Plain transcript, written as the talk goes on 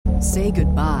Say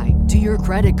goodbye to your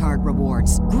credit card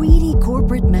rewards. Greedy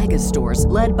corporate mega stores,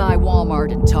 led by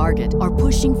Walmart and Target, are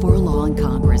pushing for a law in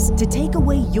Congress to take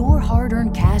away your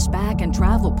hard-earned cash back and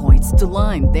travel points to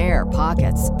line their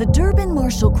pockets. The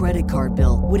Durbin-Marshall credit card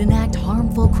bill would enact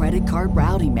harmful credit card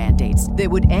routing mandates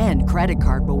that would end credit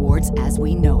card rewards as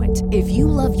we know it. If you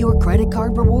love your credit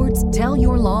card rewards, tell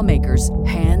your lawmakers,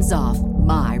 hands off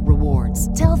my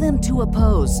rewards. Tell them to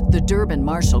oppose the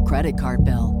Durbin-Marshall credit card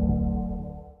bill.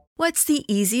 What's the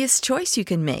easiest choice you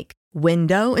can make?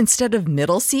 Window instead of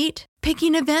middle seat?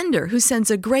 Picking a vendor who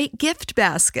sends a great gift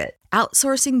basket?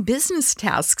 Outsourcing business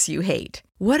tasks you hate?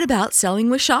 What about selling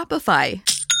with Shopify?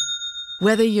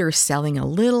 Whether you're selling a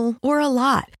little or a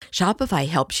lot, Shopify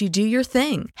helps you do your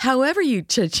thing, however you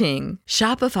cha-ching.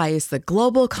 Shopify is the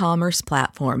global commerce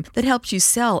platform that helps you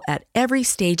sell at every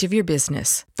stage of your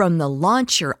business. From the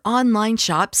launch your online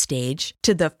shop stage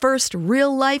to the first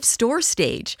real-life store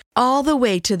stage, all the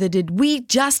way to the did we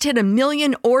just hit 1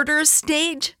 million orders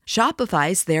stage.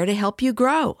 Shopify's there to help you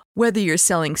grow. Whether you're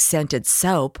selling scented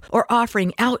soap or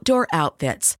offering outdoor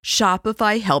outfits,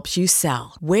 Shopify helps you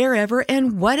sell. Wherever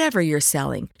and whatever you're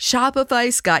selling,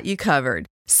 Shopify's got you covered.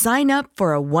 Sign up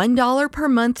for a $1 per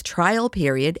month trial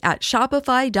period at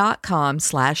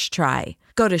shopify.com/try.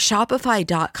 Go to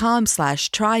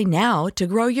shopify.com/try now to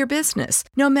grow your business,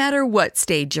 no matter what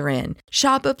stage you're in.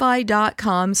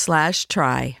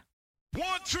 Shopify.com/try. 1,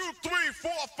 2, 3,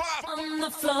 4, 5 on the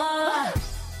floor.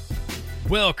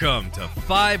 Welcome to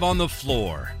 5 on the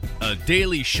Floor, a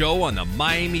daily show on the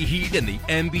Miami Heat and the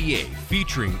NBA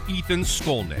featuring Ethan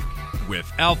Skolnick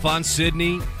with Alphonse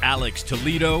Sidney, Alex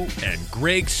Toledo, and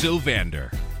Greg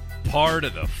Sylvander. Part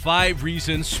of the 5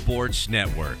 Reasons Sports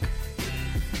Network.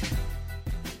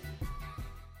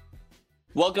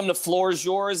 Welcome to Floor's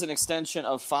Yours, an extension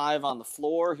of 5 on the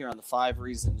Floor here on the 5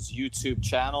 Reasons YouTube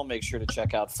channel. Make sure to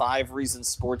check out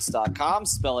 5reasonsports.com.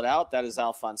 Spell it out. That is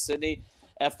Alphonse Sidney.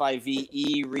 FIVE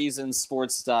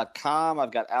reasonsports.com.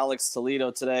 I've got Alex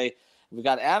Toledo today. We've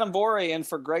got Adam Borre in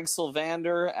for Greg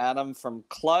Sylvander. Adam from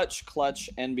Clutch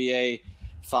NBA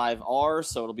 5R.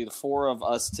 So it'll be the 4 of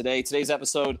us today. Today's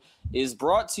episode is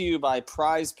brought to you by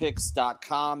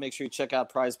prizepicks.com. Make sure you check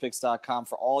out prizepicks.com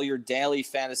for all your daily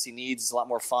fantasy needs. It's a lot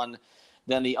more fun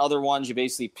than the other ones. You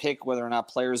basically pick whether or not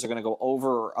players are going to go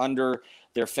over or under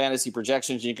their fantasy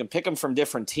projections. You can pick them from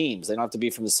different teams. They don't have to be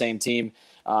from the same team.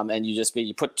 And you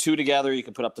put 2 together, you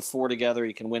can put up to 4 together,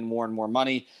 you can win more and more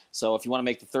money. So if you want to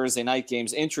make the Thursday night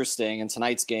games interesting, and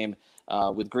tonight's game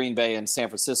with Green Bay and San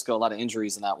Francisco, a lot of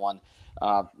injuries in that one,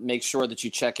 make sure that you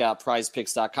check out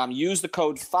prizepicks.com. Use the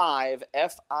code 5,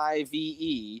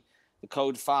 F-I-V-E. The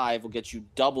code 5 will get you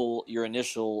double your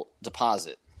initial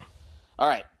deposit. All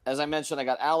right, as I mentioned, I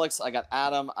got Alex, I got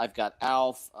Adam, I've got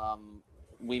Alf.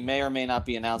 We may or may not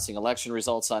be announcing election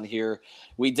results on here.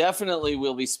 We definitely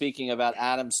will be speaking about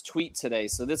Adam's tweet today.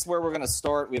 So this is where we're going to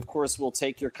start. We, of course, will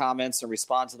take your comments and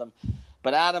respond to them.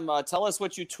 But Adam, tell us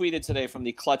what you tweeted today from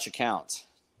the Clutch account.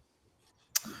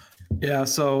 Yeah,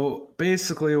 so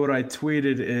basically what I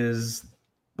tweeted is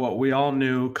what we all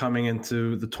knew coming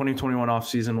into the 2021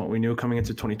 offseason, what we knew coming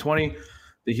into 2020.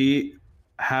 The Heat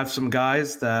have some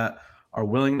guys that are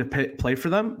willing to play for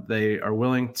them. They are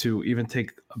willing to even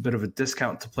take a bit of a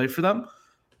discount to play for them.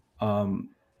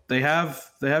 They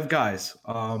have guys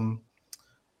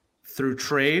through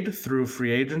trade, through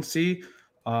free agency.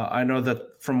 I know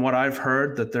that from what I've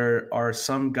heard that there are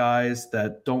some guys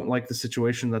that don't like the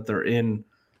situation that they're in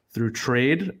through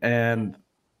trade and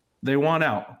they want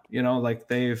out. You know, like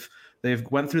they've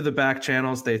went through the back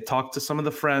channels. They talked to some of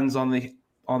the friends on the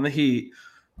Heat.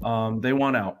 They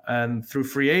want out. And through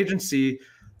free agency,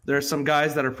 there are some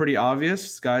guys that are pretty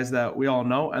obvious, guys that we all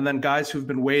know, and then guys who've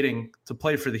been waiting to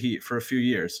play for the Heat for a few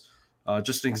years.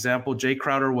 Just an example, Jay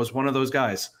Crowder was one of those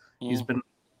guys. He's been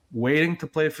waiting to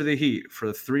play for the Heat for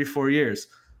 3-4 years.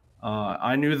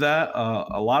 I knew that.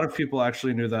 A lot of people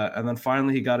actually knew that. And then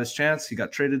finally he got his chance. He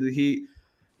got traded to the Heat,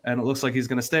 and it looks like he's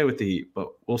going to stay with the Heat, but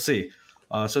we'll see.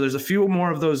 So there's a few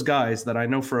more of those guys that I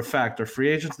know for a fact are free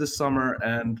agents this summer,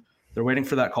 and they're waiting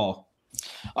for that call.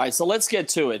 All right, so let's get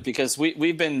to it because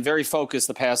we've been very focused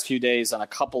the past few days on a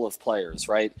couple of players,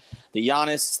 right? The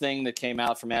Giannis thing that came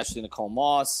out from Ashley Nicole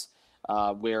Moss,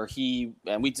 where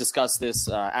and we discussed this,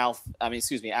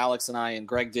 Alex and I and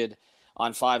Greg did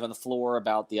on 5 on the Floor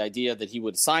about the idea that he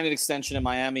would sign an extension in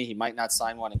Miami. He might not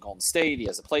sign one in Golden State. He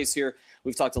has a place here.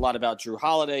 We've talked a lot about Drew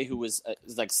Holiday, who was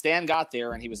like Stan got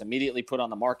there and he was immediately put on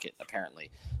the market,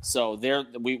 apparently. So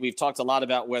we've talked a lot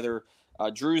about whether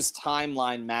Drew's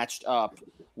timeline matched up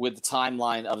with the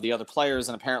timeline of the other players,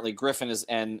 and apparently Griffin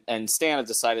and Stan have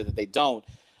decided that they don't.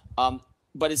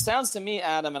 But it sounds to me,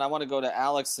 Adam, and I want to go to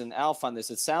Alex and Alf on this.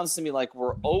 It sounds to me like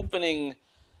we're opening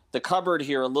the cupboard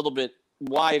here a little bit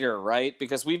wider, right?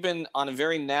 Because we've been on a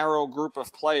very narrow group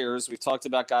of players. We've talked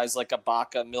about guys like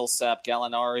Ibaka, Millsap,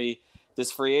 Gallinari.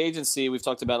 This free agency, we've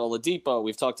talked about Oladipo.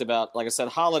 We've talked about, like I said,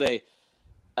 Holiday.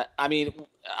 I mean,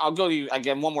 I'll go to you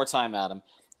again one more time, Adam.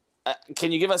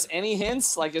 Can you give us any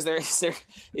hints? Like, can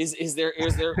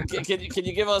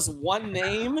you give us one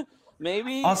name?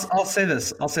 Maybe I'll say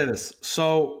this.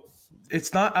 So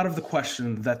it's not out of the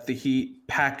question that the Heat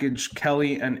package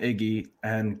Kelly and Iggy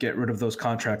and get rid of those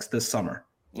contracts this summer.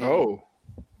 Oh,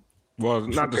 well,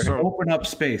 not the summer. Open up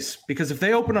space, because if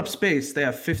they open up space, they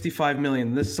have $55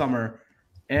 million this summer,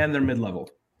 and they're mid-level.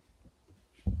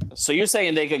 So you're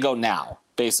saying they could go now,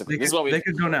 basically? They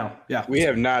could go now. Yeah. We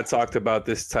have not talked about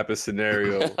this type of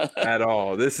scenario at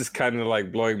all. This is kind of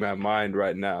like blowing my mind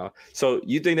right now. So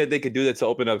you think that they could do that to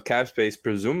open up cap space,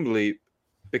 presumably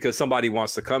because somebody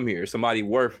wants to come here, somebody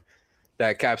worth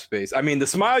that cap space? I mean, the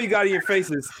smile you got in your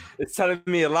face it's telling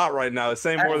me a lot right now. It's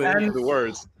saying more than the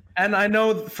words. And I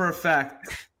know for a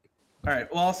fact. All right.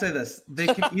 Well, I'll say this: they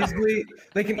can easily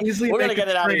make a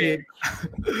trade.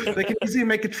 They can easily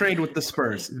make a trade with the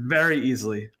Spurs, very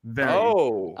easily.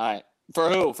 All right. For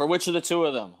who? For which of the two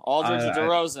of them? Aldridge or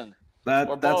DeRozan?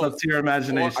 That's up to your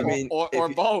imagination. Or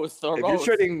both. If you're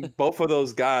trading both of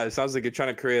those guys, it sounds like you're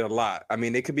trying to create a lot. I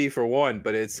mean, it could be for one,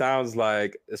 but it sounds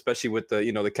like, especially with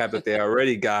the cap that they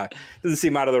already got, doesn't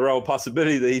seem out of the realm of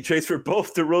possibility that he trades for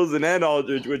both DeRozan and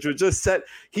Aldridge, which would just set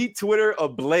Heat Twitter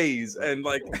ablaze. And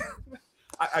like,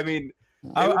 I mean,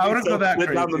 I wouldn't go that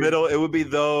crazy. Down the middle. It would be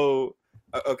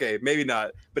okay, maybe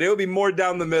not, but it would be more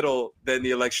down the middle than the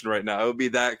election right now. It would be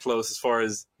that close as far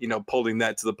as polling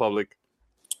that to the public.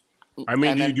 I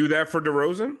mean, do you do that for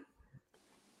DeRozan?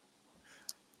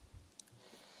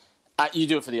 You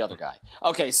do it for the other guy.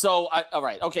 Okay, so all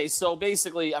right. Okay, so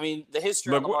basically, I mean, the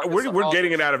history. Look, we're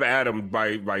getting it out of Adam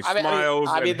by smiles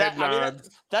and head nods.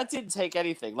 That didn't take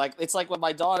anything. Like, it's like when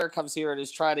my daughter comes here and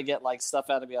is trying to get like stuff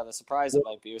out of me on the surprise it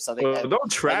might be or something. Well,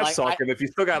 don't trash talk him if you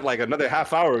still got like another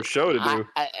half hour of show to do.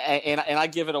 And I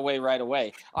give it away right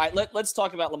away. All right, let's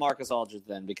talk about LaMarcus Aldridge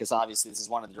then, because obviously this is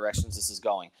one of the directions this is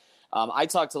going. I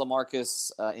talked to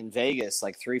LaMarcus in Vegas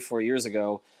like 3-4 years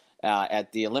ago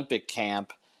at the Olympic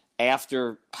camp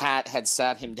after Pat had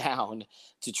sat him down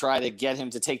to try to get him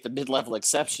to take the mid-level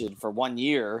exception for 1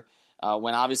 year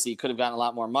when obviously he could have gotten a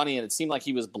lot more money, and it seemed like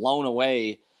he was blown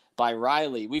away by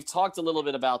Riley. We've talked a little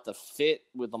bit about the fit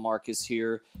with LaMarcus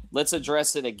here. Let's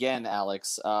address it again,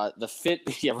 Alex. The fit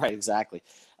 – yeah, right, exactly.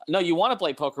 No, you want to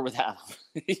play poker with Adam.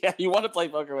 Yeah, you want to play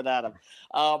poker with Adam.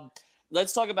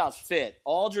 Let's talk about fit.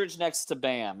 Aldridge next to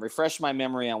Bam. Refresh my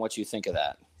memory on what you think of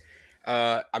that.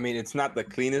 I mean, it's not the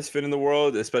cleanest fit in the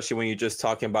world, especially when you're just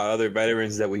talking about other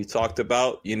veterans that we talked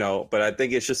about, but I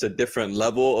think it's just a different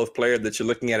level of player that you're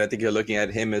looking at. I think you're looking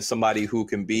at him as somebody who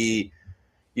can be,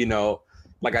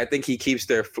 like I think he keeps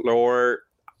their floor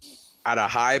at a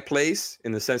high place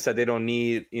in the sense that they don't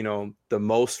need, the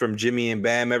most from Jimmy and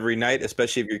Bam every night,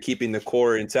 especially if you're keeping the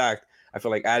core intact. I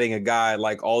feel like adding a guy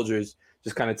like Aldridge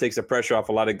just kind of takes the pressure off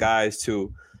a lot of guys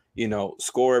to,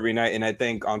 score every night. And I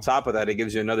think on top of that, it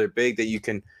gives you another big that you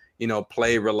can,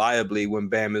 play reliably when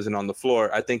Bam isn't on the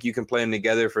floor. I think you can play them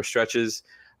together for stretches.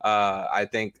 I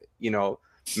think,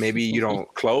 maybe you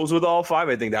don't close with all five.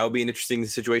 I think that would be an interesting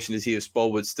situation to see if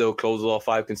Spo would still close with all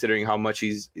five, considering how much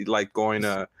he's like going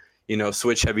to,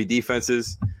 switch heavy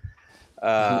defenses.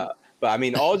 But I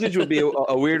mean, Aldridge would be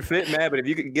a weird fit, man. But if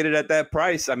you could get it at that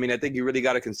price, I mean, I think you really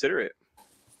got to consider it.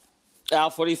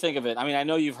 Alf, what do you think of it? I mean, I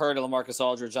know you've heard of LaMarcus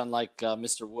Aldridge, unlike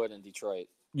Mr. Wood in Detroit.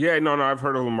 Yeah, no, I've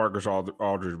heard of LaMarcus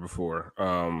Aldridge before,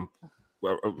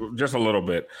 just a little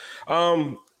bit.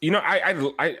 I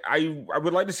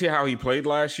would like to see how he played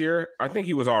last year. I think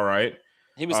he was all right.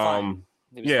 He was fine.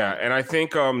 And I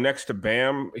think next to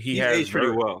Bam, he has aged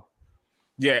pretty well.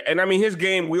 Yeah, and I mean his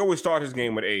game. We always thought his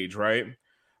game would age, right?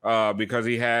 Because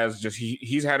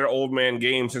he's had an old man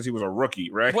game since he was a rookie,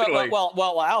 right?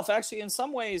 Well, Alf, actually, in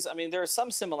some ways, I mean, there are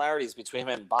some similarities between him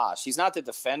and Bosh. He's not the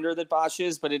defender that Bosh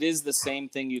is, but it is the same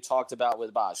thing you talked about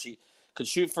with Bosh. He could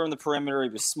shoot from the perimeter. He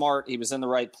was smart. He was in the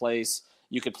right place.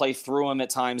 You could play through him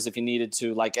at times if you needed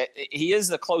to. Like, he is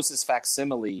the closest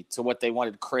facsimile to what they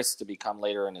wanted Chris to become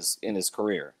later in his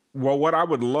career. Well, what I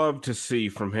would love to see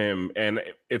from him, and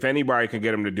if anybody can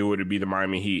get him to do it, it'd be the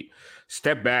Miami Heat.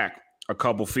 Step back a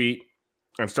couple feet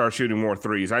and start shooting more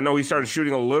threes. I know he started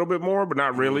shooting a little bit more, but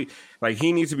not really. Like,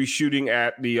 he needs to be shooting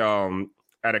at the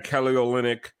at a Kelly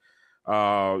Olynyk,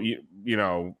 not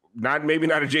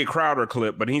a Jay Crowder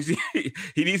clip, but he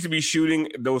needs to be shooting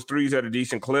those threes at a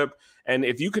decent clip. And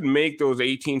if you can make those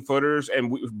 18-footers,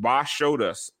 and Bosch showed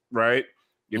us, right?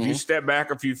 If you step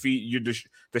back a few feet,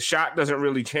 the shot doesn't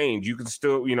really change. You can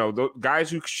still, the guys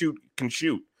who shoot can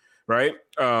shoot, right?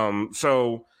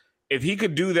 So if he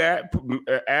could do that,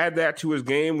 add that to his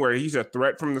game where he's a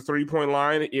threat from the 3-point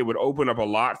line, it would open up a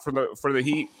lot for the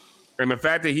Heat. And the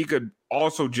fact that he could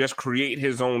also just create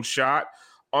his own shot,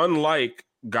 unlike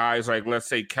guys like, let's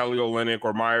say, Kelly Olynyk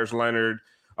or Myers Leonard,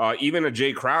 even a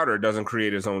Jay Crowder doesn't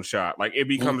create his own shot. Like, it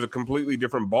becomes a completely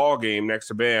different ball game next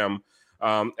to Bam.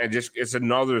 And just it's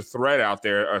another threat out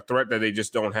there, a threat that they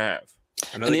just don't have.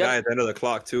 Another guy at the end of the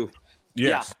clock too.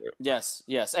 Yes. Yeah.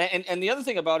 Yes. And the other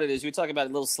thing about it is we talk about a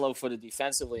little slow-footed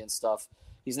defensively and stuff.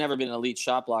 He's never been an elite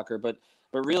shot blocker, but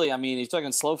really, I mean, he's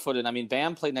talking slow-footed. I mean,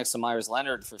 Bam played next to Myers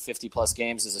Leonard for 50-plus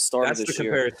games as a starter this year. That's the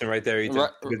comparison right there, Ethan.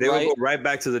 Because they would go right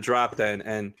back to the drop then.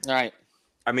 And right.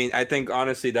 I mean, I think,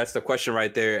 honestly, that's the question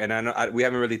right there. And I know we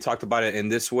haven't really talked about it in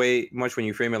this way much when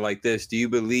you frame it like this. Do you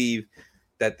believe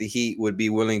that the Heat would be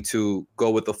willing to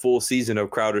go with the full season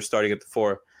of Crowder starting at the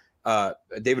 4?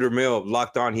 David Ramil,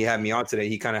 Locked On, he had me on today.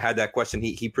 He kind of had that question.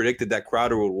 He predicted that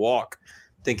Crowder would walk,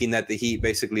 thinking that the Heat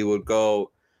basically would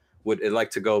like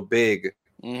to go big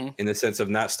in the sense of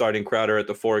not starting Crowder at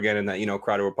the 4 again, and that,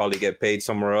 Crowder will probably get paid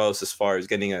somewhere else as far as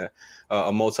getting a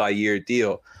multi-year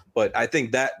deal. But I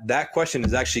think that question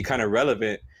is actually kind of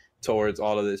relevant towards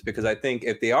all of this, because I think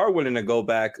if they are willing to go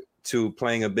back to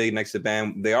playing a big next to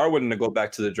Bam, they are willing to go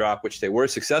back to the drop, which they were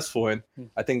successful in.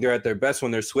 I think they're at their best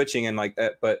when they're switching and like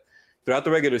that. But throughout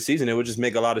the regular season, it would just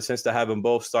make a lot of sense to have them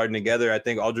both starting together. I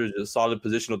think Aldridge is a solid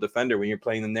positional defender when you're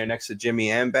playing them there next to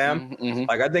Jimmy and Bam.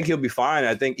 Like, I think he'll be fine.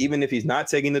 I think even if he's not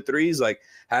taking the threes, like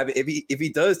if he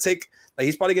does take, like,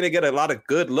 he's probably going to get a lot of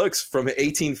good looks from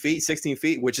 18 feet, 16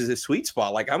 feet, which is his sweet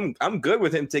spot. Like, I'm good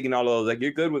with him taking all of those. Like,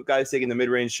 you're good with guys taking the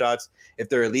mid-range shots if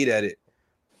they're elite at it.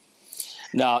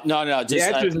 No. Just, the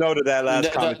answer is no to that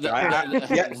last comment.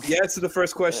 Yes to the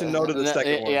first question, no to the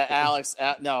second one. Yeah, Alex.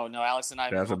 No, Alex and I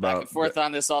have been back and forth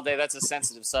on this all day. That's a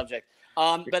sensitive subject.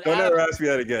 But don't ever ask me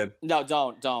that again. No,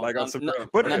 don't. Like, I'm surprised.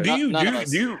 But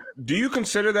do you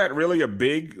consider that really a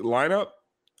big lineup?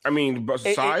 I mean,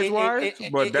 size-wise,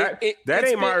 but that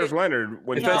ain't Myers Leonard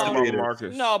when you talk about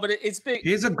LaMarcus. No, but it's big.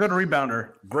 He's a good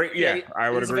rebounder. Great, yeah, I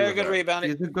would agree. He's a very good rebounder.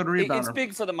 He's a good rebounder. It's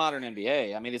big for the modern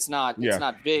NBA. I mean, it's not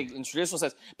big in traditional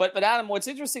sense. But Adam, what's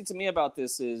interesting to me about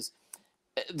this is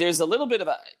there's a little bit of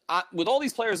with all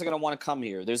these players are going to want to come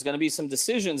here. There's going to be some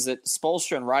decisions that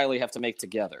Spoelstra and Riley have to make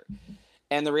together.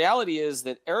 And the reality is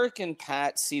that Eric and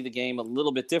Pat see the game a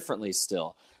little bit differently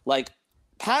still. Like,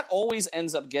 Pat always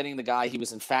ends up getting the guy he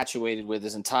was infatuated with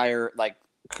his entire, like,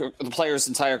 the player's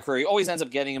entire career. He always ends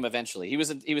up getting him eventually. He was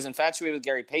infatuated with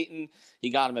Gary Payton. He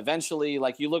got him eventually.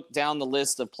 Like, you look down the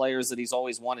list of players that he's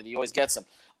always wanted, he always gets them.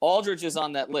 Aldridge is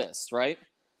on that list, right?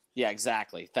 Yeah,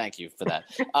 exactly. Thank you for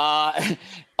that.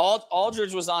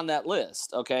 Aldridge was on that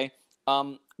list, okay?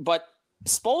 But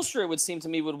Spoelstra, it would seem to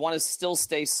me, would want to still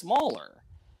stay smaller.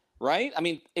 Right? I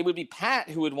mean, it would be Pat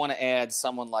who would want to add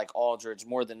someone like Aldridge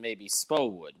more than maybe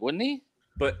Spo would, wouldn't he?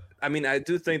 But, I mean, I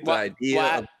do think the idea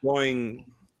of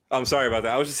going – I'm sorry about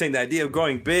that. I was just saying the idea of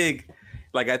going big,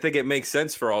 like, I think it makes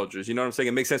sense for Aldridge. You know what I'm saying?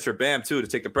 It makes sense for Bam, too, to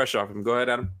take the pressure off him. Go ahead,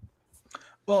 Adam.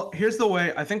 Well, here's the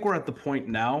way. I think we're at the point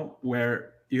now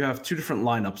where you have two different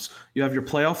lineups. You have your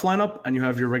playoff lineup and you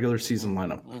have your regular season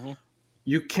lineup.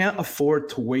 You can't afford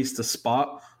to waste a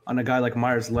spot on a guy like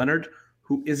Myers Leonard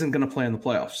who isn't going to play in the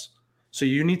playoffs. So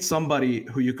you need somebody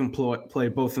who you can play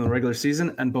both in the regular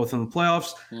season and both in the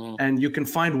playoffs, and you can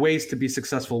find ways to be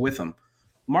successful with him.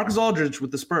 Marcus Aldridge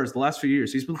with the Spurs, the last few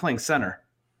years, he's been playing center.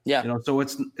 Yeah. So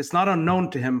it's not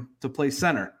unknown to him to play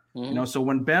center. So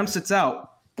when Bam sits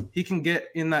out, he can get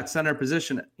in that center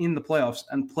position in the playoffs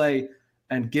and play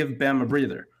and give Bam a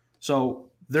breather. So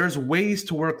there's ways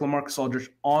to work LaMarcus Aldridge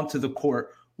onto the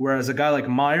court, whereas a guy like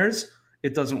Myers,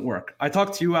 it doesn't work. I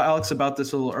talked to you, Alex, about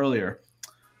this a little earlier.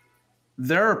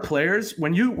 There are players,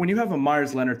 when you have a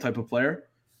Myers Leonard type of player,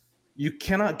 you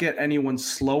cannot get anyone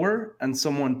slower and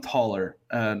someone taller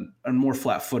and more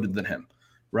flat-footed than him,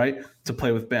 right, to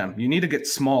play with Bam. You need to get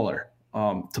smaller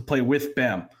to play with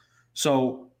Bam.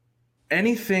 So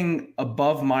anything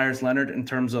above Myers Leonard in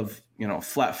terms of,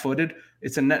 flat-footed,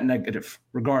 it's a net negative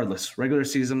regardless, regular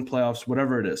season, playoffs,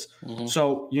 whatever it is.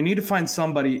 So you need to find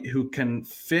somebody who can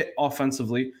fit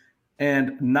offensively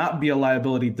and not be a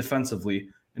liability defensively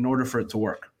in order for it to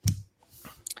work.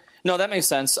 No, that makes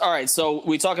sense. All right, so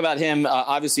we talk about him.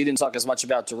 Obviously, you didn't talk as much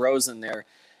about DeRozan there.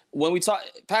 When we talk,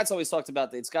 Pat's always talked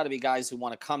about that it's got to be guys who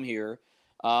want to come here.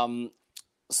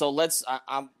 let's.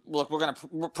 Look.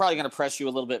 We're probably gonna press you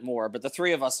a little bit more, but the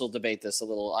three of us will debate this a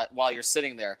little while you're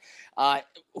sitting there.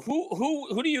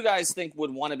 Who do you guys think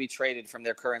would want to be traded from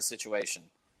their current situation,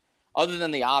 other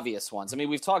than the obvious ones? I mean,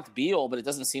 we've talked Beal, but it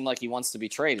doesn't seem like he wants to be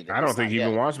traded. I don't think he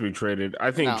even wants to be traded.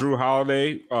 I think Drew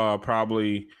Holiday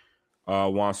probably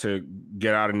wants to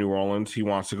get out of New Orleans. He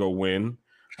wants to go win,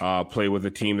 play with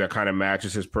a team that kind of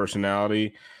matches his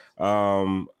personality.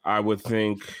 I would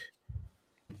think.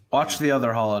 Watch the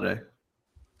other Holiday.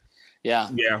 Yeah.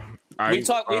 We've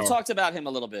talked about him a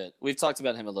little bit.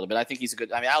 I think he's a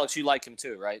good. I mean, Alex, you like him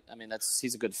too, right? I mean,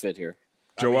 he's a good fit here.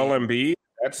 Joel Embiid,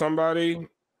 that's somebody.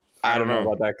 I don't know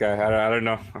about that guy. I don't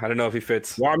know. I don't know if he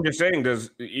fits. Well, I'm just saying,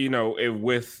 with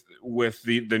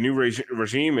the new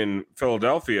regime in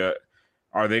Philadelphia,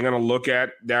 are they going to look at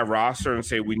that roster and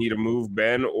say we need to move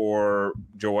Ben or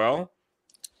Joel?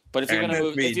 But if you're going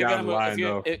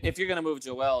to move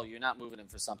Joel, you're not moving him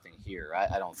for something here.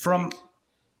 I don't. From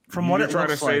what you're trying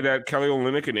to say like, that Kelly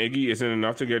Olynyk and Iggy isn't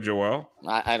enough to get Joel?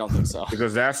 I don't think so.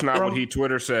 Because that's not what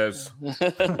Twitter says.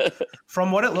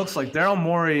 From what it looks like, Daryl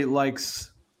Morey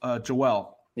likes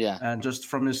Joel. Yeah. And just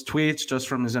from his tweets, just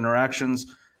from his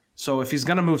interactions. So if he's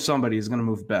going to move somebody, he's going to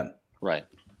move Ben. Right.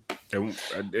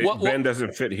 Ben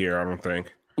doesn't fit here, I don't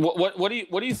think. What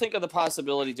do you think of the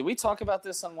possibility? Did we talk about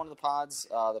this on one of the pods?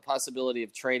 The possibility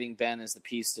of trading Ben as the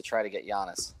piece to try to get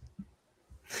Giannis.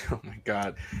 Oh my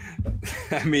God!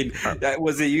 I mean,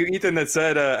 was it you, Ethan, that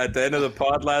said at the end of the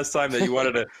pod last time that you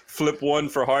wanted to flip one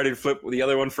for Harden, flip the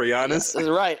other one for Giannis?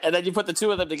 Right, and then you put the two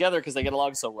of them together because they get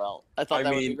along so well. I thought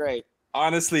that would be great.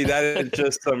 Honestly, that is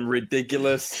just some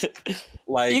ridiculous.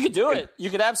 Like you could do it. You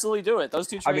could absolutely do it. Those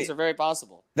two trades are very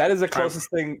possible. That is the closest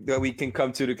thing that we can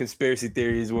come to conspiracy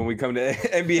theories when we come to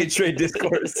NBA trade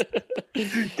discourse.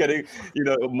 Getting,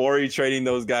 Morey trading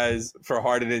those guys for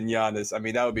Harden and Giannis. I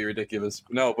mean, that would be ridiculous.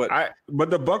 No, but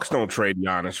the Bucks don't trade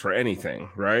Giannis for anything,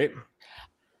 right?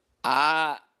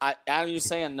 Adam, you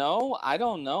saying no? I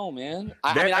don't know, man.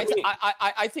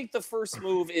 I think the first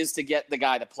move is to get the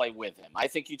guy to play with him. I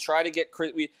think you try to get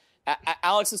Chris.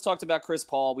 Alex has talked about Chris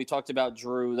Paul. We talked about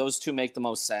Drew. Those two make the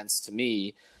most sense to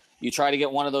me. You try to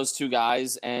get one of those two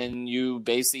guys, and you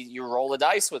roll the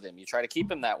dice with him. You try to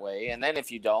keep him that way, and then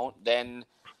if you don't, then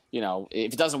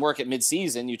if it doesn't work at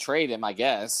midseason, you trade him, I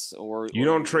guess. Or you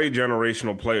don't trade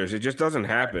generational players. It just doesn't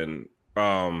happen.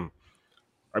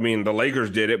 I mean, the Lakers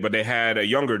did it, but they had a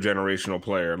younger generational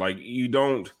player. Like you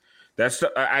don't.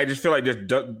 I just feel like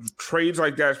trades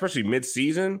like that, especially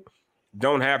mid-season,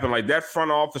 don't happen. Like that front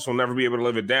office will never be able to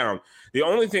live it down. The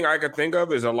only thing I could think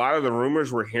of is a lot of the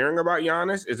rumors we're hearing about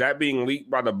Giannis is that being leaked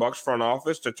by the Bucks front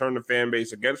office to turn the fan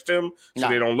base against him so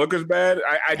they don't look as bad.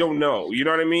 I don't know. You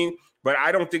know what I mean? But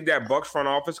I don't think that Bucks front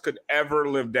office could ever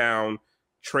live down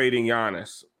trading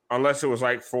Giannis unless it was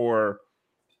like for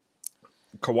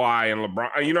Kawhi and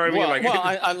LeBron. You know what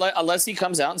I mean? Unless he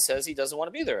comes out and says he doesn't want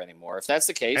to be there anymore. If that's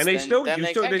the case, and they still can't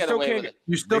with it.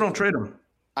 You still don't trade him.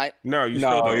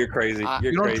 You're crazy.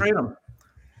 You don't trade him.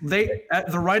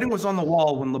 The writing was on the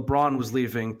wall when LeBron was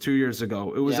leaving 2 years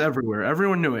ago. It was everywhere.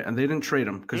 Everyone knew it, and they didn't trade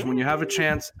him because when you have a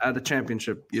chance at a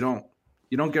championship, you don't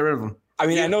get rid of him. I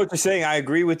mean, I know what you're saying. I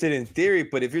agree with it in theory,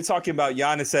 but if you're talking about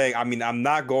Giannis saying, I mean, I'm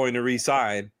not going to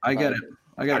re-sign. I get it.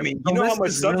 I mean, you know how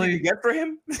much stuff you can get for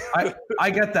him? I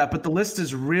get that, but the list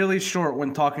is really short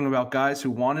when talking about guys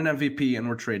who won an MVP and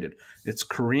were traded. It's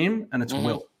Kareem and it's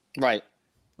Wilt. Right.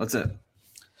 That's it.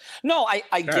 No,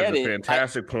 I get it.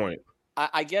 Fantastic point.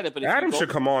 I get it, but Adam should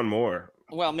come on more.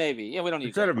 Well, maybe. Yeah, we don't need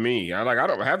instead of me. I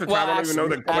don't half the time I don't even know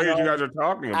the players you guys are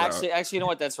talking about. Actually, you know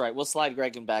what? That's right. We'll slide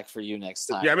Greg back for you next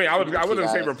time. Yeah, I mean, I wouldn't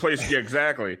say replace. Yeah,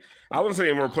 exactly. I wouldn't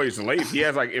say replace Leif. He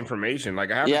has like information.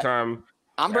 Like half the time,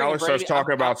 Alex starts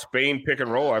talking about Spain pick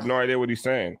and roll. I have no idea what he's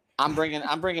saying. I'm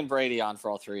bringing Brady on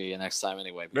for all three of you next time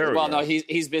anyway. No,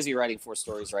 he's busy writing 4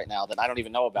 stories right now that I don't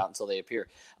even know about until they appear.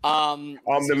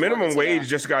 The minimum wage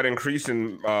just got increased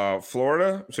in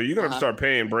Florida, so you're gonna start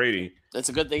paying Brady. It's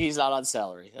a good thing he's not on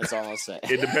salary. That's all I'll say.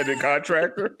 Independent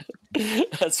contractor.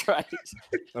 That's right.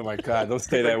 Oh my God! Don't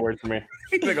say that word to me.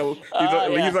 He's like a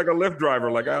Lyft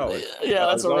driver, like Alex. Yeah,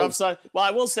 that's a rough side. Well,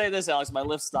 I will say this, Alex. My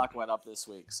Lyft stock went up this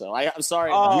week, so I'm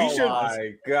sorry. Oh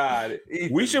my God!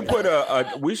 We should put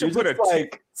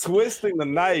like twisting the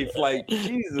knife, like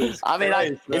Jesus. I mean,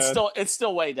 Christ, it's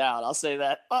still way down. I'll say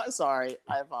that. Oh, sorry,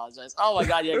 I apologize. Oh my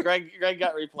God, yeah, Greg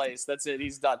got replaced. That's it.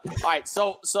 He's done. All right,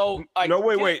 so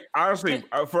wait. Honestly,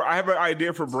 I have an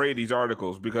idea for Brady's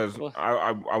articles because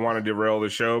I want to derail the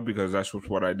show because that's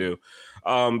what I do.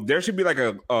 There should be like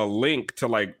a link to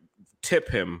like tip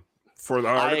him for the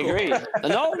article. I agree.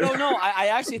 No. I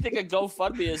actually think a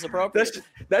GoFundMe is appropriate.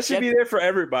 That should be there for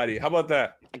everybody. How about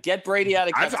that? Get Brady out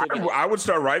of captivity. I would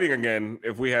start writing again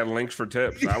if we had links for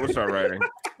tips. I would start writing.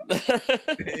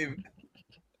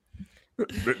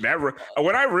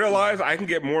 When I realize I can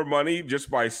get more money just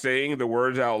by saying the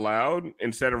words out loud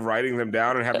instead of writing them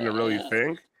down and having to really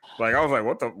think. Like, I was like,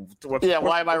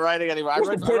 why am I writing anymore?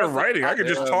 What's the point of writing? I could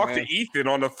just talk to Ethan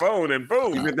on the phone and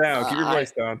boom. Keep it down. Keep your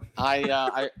voice down.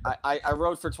 I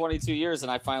wrote for 22 years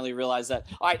and I finally realized that.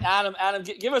 All right, Adam,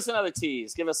 give us another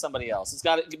tease. Give us somebody else. It's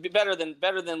got to be better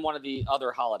than one of the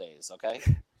other holidays, okay?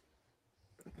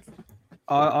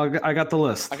 I got the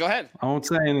list. Go ahead. I won't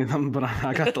say anything, but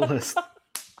I got the list.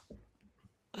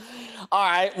 All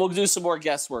right, we'll do some more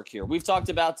guesswork here. We've talked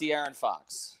about De'Aaron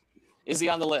Fox. Is he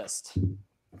on the list?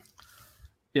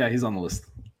 Yeah, he's on the list.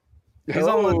 He's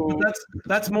on the list.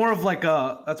 That's more of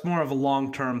a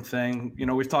long-term thing. You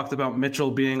know, we've talked about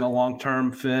Mitchell being a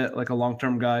long-term fit, like a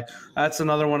long-term guy. That's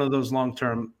another one of those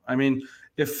long-term. I mean,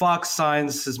 if Fox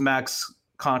signs his max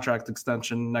contract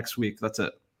extension next week, that's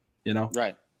it. You know?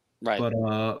 Right. But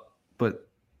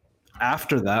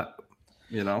after that,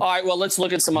 you know. All right, well, let's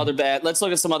look at some other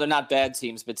not bad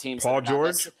teams, but teams Paul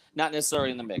George? Not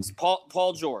necessarily in the mix.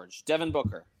 Paul George, Devin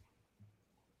Booker.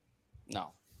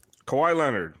 No. Kawhi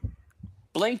Leonard.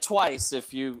 Blink twice if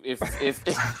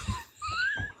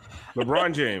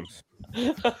LeBron James.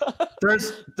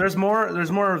 There's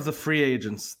more of the free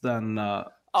agents than all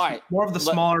right. More of the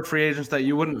smaller free agents that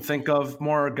you wouldn't think of,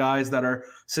 more guys that are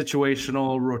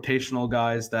situational, rotational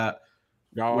guys that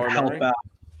would help out.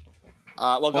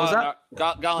 Gallinari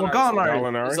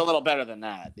is a little better than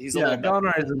that.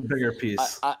 Gallinari is a bigger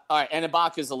piece. All right, and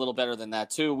Ibaka is a little better than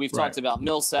that too. We've talked about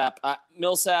Millsap.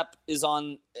 Millsap is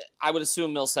on. I would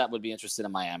assume Millsap would be interested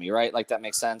in Miami, right? Like that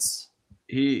makes sense.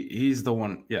 He's the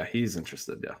one. Yeah, he's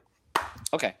interested. Yeah.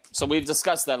 Okay, so we've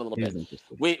discussed that a little bit.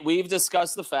 We've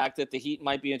discussed the fact that the Heat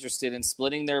might be interested in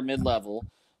splitting their mid-level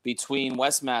between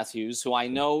Wes Matthews, who I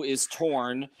know is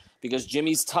torn because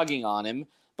Jimmy's tugging on him.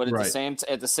 But at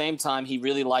the same time, he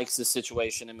really likes the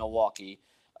situation in Milwaukee.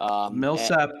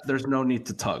 Millsap, there's no need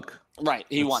to tug. Right,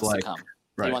 he wants to come.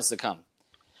 Right. He wants to come.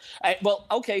 Well,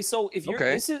 okay. So if you're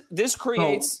this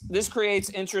creates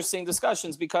interesting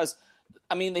discussions because,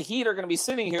 I mean, the Heat are going to be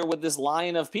sitting here with this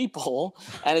line of people,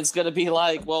 and it's going to be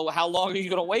like, well, how long are you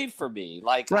going to wait for me?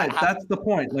 Like, that's the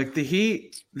point. Like the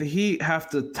Heat have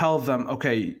to tell them,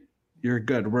 okay, you're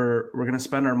good. We're going to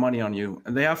spend our money on you,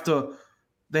 and they have to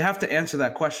answer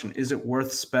that question. Is it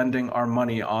worth spending our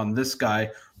money on this guy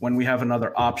when we have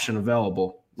another option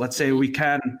available? Let's say we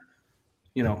can,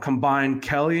 combine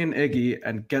Kelly and Iggy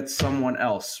and get someone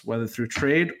else, whether through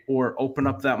trade or open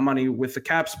up that money with the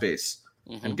cap space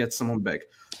and get someone big.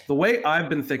 The way I've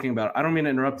been thinking about it, I don't mean to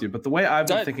interrupt you, but the way I've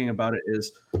been thinking about it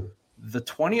is the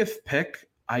 20th pick,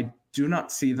 I do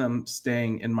not see them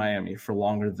staying in Miami for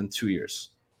longer than 2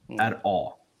 years at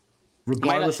all.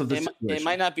 Regardless of the situation. It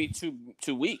might not be two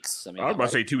weeks. I mean, I was about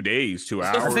to say 2 days, 2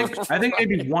 hours. I think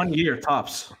maybe 1 year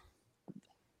tops.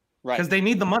 Right. Because they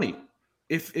need the money.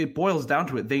 If it boils down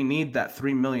to it, they need that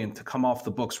 $3 million to come off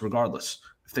the books regardless.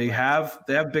 If they have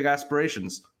big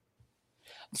aspirations.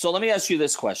 So let me ask you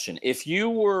this question. If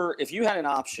you had an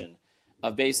option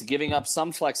of basically giving up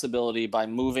some flexibility by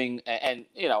moving and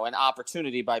an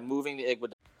opportunity by moving to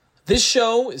Iguodala. This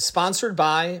show is sponsored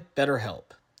by BetterHelp.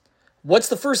 What's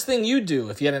the first thing you'd do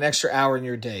if you had an extra hour in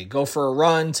your day? Go for a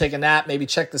run, take a nap, maybe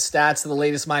check the stats of the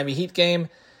latest Miami Heat game?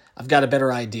 I've got a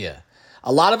better idea.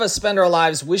 A lot of us spend our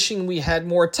lives wishing we had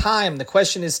more time. The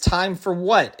question is, time for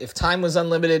what? If time was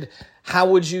unlimited, how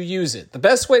would you use it? The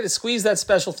best way to squeeze that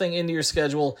special thing into your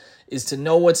schedule is to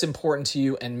know what's important to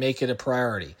you and make it a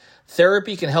priority.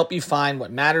 Therapy can help you find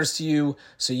what matters to you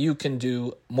so you can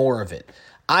do more of it.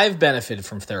 I've benefited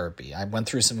from therapy. I went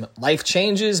through some life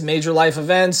changes, major life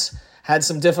events, had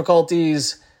some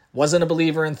difficulties, wasn't a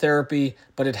believer in therapy,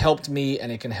 but it helped me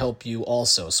and it can help you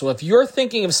also. So if you're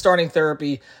thinking of starting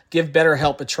therapy, give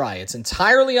BetterHelp a try. It's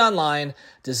entirely online,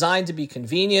 designed to be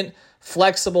convenient,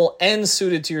 flexible, and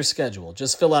suited to your schedule.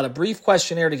 Just fill out a brief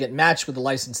questionnaire to get matched with a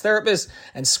licensed therapist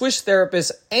and switch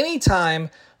therapists anytime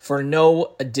for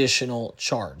no additional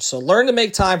charge. So learn to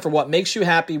make time for what makes you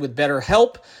happy with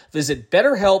BetterHelp. Visit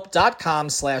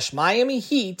BetterHelp.com/Miami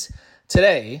Heat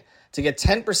today to get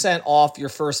 10% off your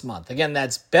first month. Again,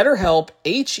 that's BetterHelp,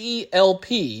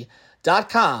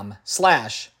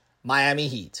 HELP.com/Miami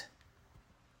Heat.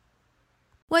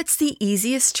 What's the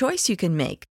easiest choice you can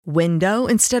make? Window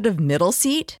instead of middle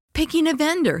seat? Picking a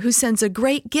vendor who sends a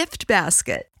great gift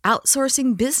basket?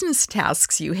 Outsourcing business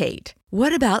tasks you hate?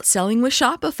 What about selling with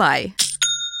Shopify?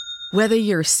 Whether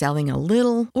you're selling a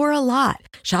little or a lot,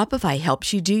 Shopify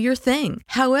helps you do your thing,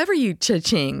 however you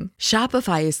cha-ching.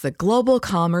 Shopify is the global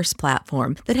commerce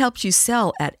platform that helps you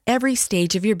sell at every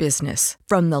stage of your business.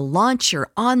 From the launch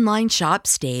your online shop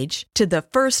stage to the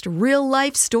first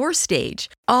real-life store stage,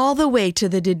 all the way to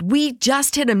the did we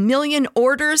just hit a million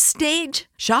orders stage.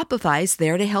 Shopify's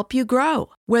there to help you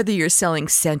grow. Whether you're selling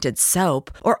scented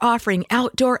soap or offering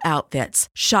outdoor outfits,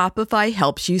 Shopify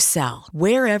helps you sell.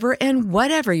 Wherever and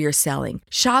whatever you're selling,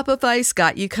 Shopify's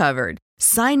got you covered.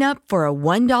 Sign up for a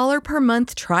 $1 per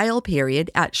month trial period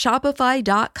at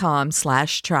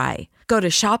shopify.com/try. Go to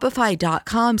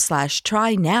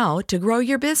shopify.com/try now to grow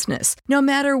your business, no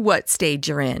matter what stage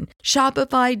you're in.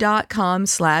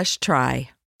 Shopify.com/try.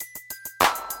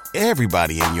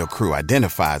 Everybody in your crew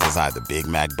identifies as either Big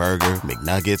Mac Burger,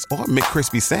 McNuggets, or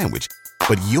McCrispy Sandwich.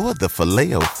 But you're the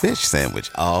Filet-O-Fish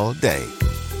Sandwich all day.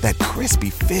 That crispy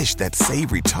fish, that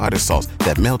savory tartar sauce,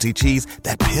 that melty cheese,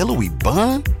 that pillowy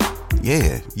bun.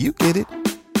 Yeah, you get it.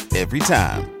 Every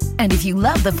time. And if you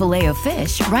love the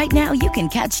Filet-O-Fish, right now you can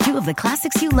catch 2 of the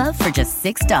classics you love for just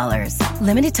 $6.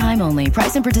 Limited time only.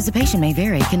 Price and participation may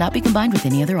vary. Cannot be combined with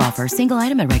any other offer. Single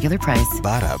item at regular price.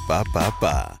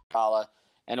 Ba-da-ba-ba-ba.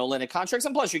 And Olynyk contracts,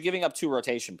 and plus you're giving up 2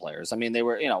 rotation players. I mean, they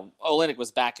were, Olynyk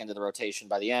was back into the rotation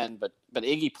by the end, but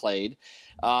Iggy played.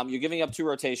 You're giving up 2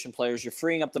 rotation players. You're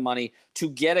freeing up the money to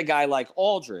get a guy like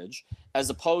Aldridge, as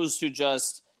opposed to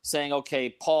just saying,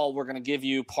 okay, Paul, we're going to give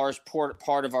you part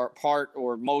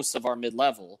or most of our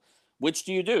mid-level. Which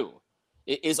do you do?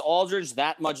 Is Aldridge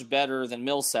that much better than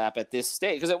Millsap at this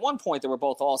stage? Because at one point they were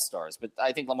both all-stars, but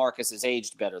I think LaMarcus has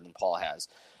aged better than Paul has.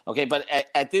 Okay, but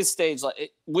at this stage,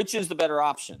 which is the better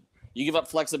option? You give up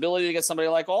flexibility to get somebody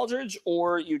like Aldridge,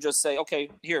 or you just say,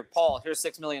 okay, here, Paul, here's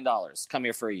 $6 million. Come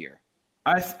here for a year.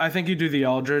 I think you do the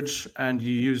Aldridge and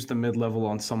you use the mid-level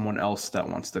on someone else that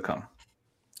wants to come.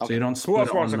 Okay. So you don't split. Who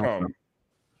else wants to come?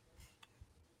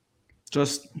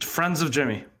 Just friends of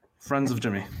Jimmy. Friends of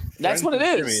Jimmy. That's what it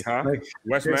is. Jimmy, huh?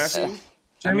 Wes Matthews?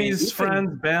 Jimmy's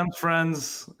friends, Bam's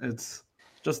friends. It's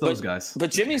just those guys.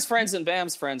 But Jimmy's friends and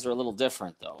Bam's friends are a little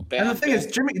different, though. And the thing is,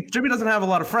 Jimmy doesn't have a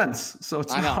lot of friends, so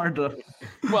it's hard to.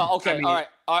 Well, okay, all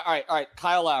right.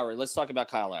 Kyle Lowry. Let's talk about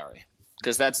Kyle Lowry,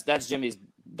 because that's Jimmy's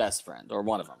best friend, or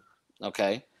one of them.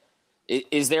 Okay,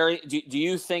 is there? Do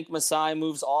you think Masai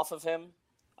moves off of him?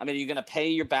 I mean, are you going to pay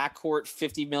your backcourt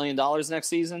 $50 million next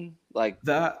season? Like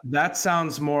that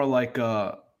sounds more like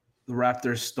the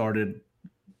Raptors started,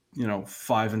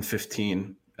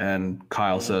 5-15. And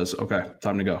Kyle says, "Okay,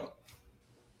 time to go."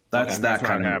 That's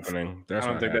kind of happening. I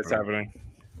don't think that's happening.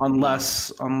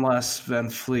 Unless Van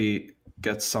Fleet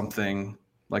gets something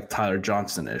like Tyler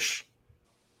Johnson-ish.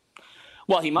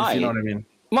 Well, he might. If you know what I mean?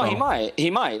 Well,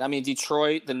 He might. I mean,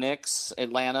 Detroit, the Knicks,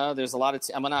 Atlanta. There's a lot of.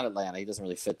 Not Atlanta. He doesn't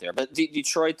really fit there. But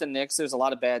Detroit, the Knicks. There's a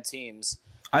lot of bad teams.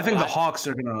 I think the Hawks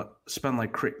are gonna spend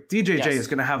like DJJ is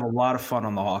gonna have a lot of fun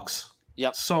on the Hawks.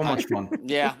 Yep. So much fun.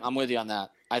 Yeah, I'm with you on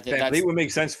that. I think Van Fleet would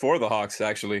make sense for the Hawks,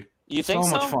 actually. You think so?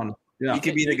 So much fun. Yeah. He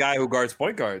could be the guy who guards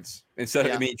point guards instead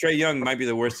of. I mean, Trae Young might be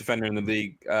the worst defender in the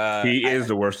league. He is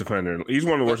the worst defender. He's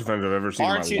one of the worst defenders I've ever seen.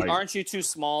 Aren't you too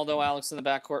small though, Alex, in the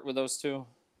backcourt with those two?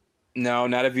 No,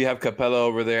 not if you have Capella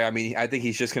over there. I mean, I think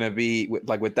he's just going to be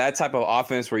with that type of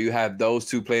offense where you have those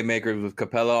 2 playmakers with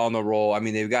Capella on the roll. I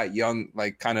mean, they've got young,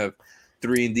 kind of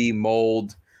 3-and-D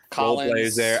mold role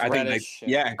players there. I Reddish,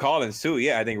 think, and Collins too.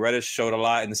 Yeah, I think Reddish showed a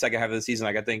lot in the second half of the season.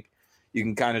 I think you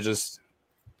can kind of just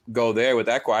go there with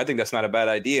that core. I think that's not a bad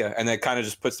idea, and that kind of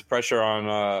just puts the pressure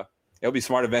on. It'll be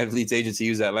smart of Van Fleet's agent to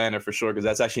use Atlanta for sure, because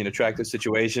that's actually an attractive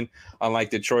situation, unlike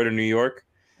Detroit or New York.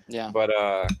 Yeah, but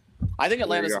I think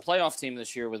Atlanta's a playoff team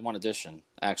this year with one addition,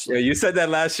 actually. Yeah, you said that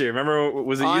last year. Remember,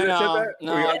 was it you that said that?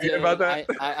 No, I did. About that?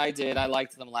 I did. I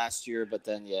liked them last year, but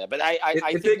then, but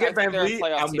if they get Van Fleet,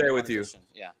 I'm there with you.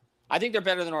 Yeah. I think they're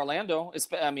better than Orlando.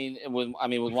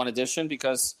 With one addition,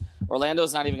 because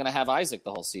Orlando's not even going to have Isaac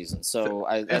the whole season. So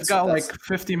it's got like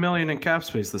 $50 million in cap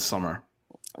space this summer.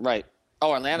 Right.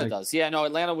 Oh, Atlanta does. Yeah, no,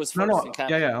 Atlanta was first in cap.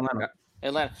 Yeah,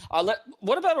 Atlanta.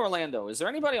 What about Orlando? Is there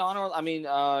anybody on?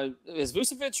 Is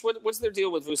Vucevic? What's their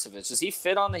deal with Vucevic? Does he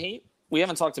fit on the Heat? We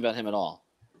haven't talked about him at all.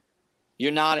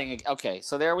 You're nodding. Okay,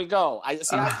 so there we go. I'm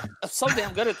so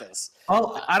damn good at this.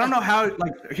 Oh, I don't know how.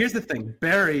 Here's the thing: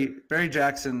 Barry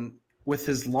Jackson, with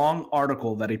his long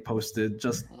article that he posted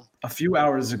just a few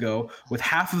hours ago, with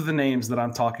half of the names that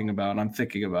I'm talking about and I'm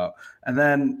thinking about, and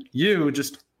then you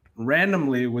just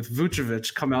randomly with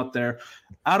Vucevic come out there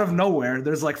out of nowhere.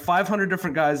 There's like 500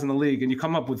 different guys in the league, and you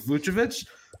come up with Vucevic.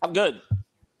 I'm good.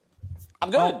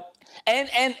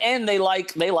 And they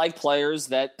like players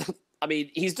that I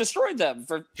mean, he's destroyed them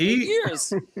for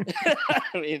years.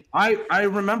 I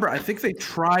remember. I think they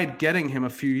tried getting him a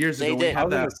few years ago. They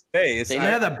did. They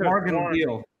had that bargain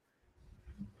deal.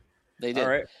 They did. All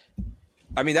right.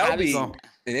 I mean, that would be an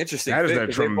interesting.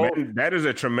 That is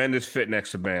a tremendous fit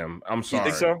next to Bam. I'm sorry.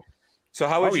 You think so? So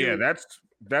how would you? Yeah, that's.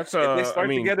 If they start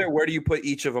together, where do you put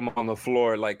each of them on the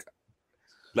floor? Like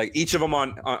each of them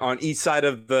on each side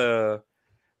of the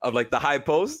high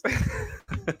post.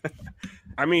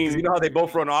 I mean, you know how they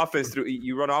both run offense through.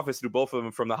 You run offense through both of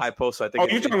them from the high post. So I think. Oh,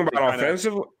 you're talking about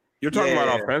offensively. You're talking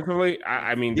about offensively.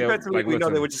 I mean, defensively, we know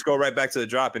they would just go right back to the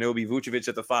drop, and it would be Vucevic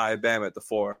at the 5, Bam at the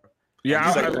 4. Yeah,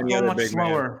 I so much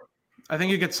slower. I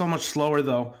think you get so much slower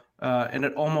though, and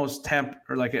it almost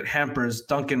it hampers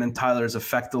Duncan and Tyler's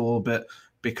effect a little bit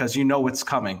because you know it's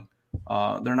coming.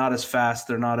 They're not as fast.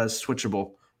 They're not as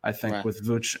switchable. I think with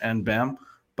Vooch and Bam,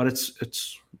 but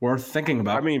it's worth thinking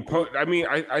about.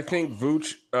 I think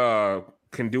Vooch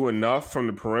can do enough from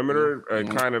the perimeter,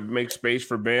 kind of make space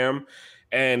for Bam,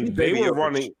 and they were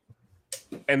running,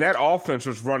 and that offense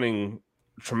was running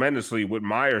tremendously with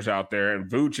Myers out there, and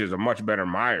Vooch is a much better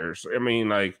Myers. I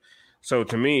mean, so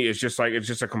to me, it's just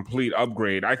a complete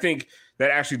upgrade. I think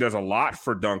that actually does a lot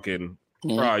for Duncan.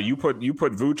 You put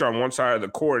Vooch on one side of the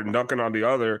court and Duncan on the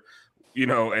other,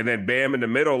 and then Bam in the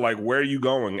middle. Like, where are you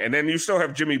going? And then you still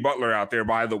have Jimmy Butler out there.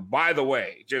 By the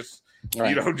way, just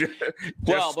right.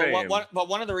 But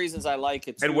one of the reasons I like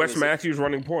it too and Wes Matthews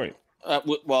running point.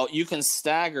 Well, you can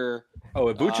stagger. Oh,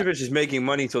 if Vucevic is making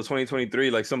money till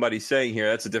 2023, like somebody's saying here,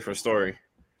 that's a different story.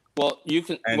 Well, you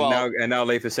can. Now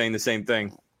Leif is saying the same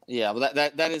thing. Yeah, well,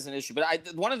 that is an issue. But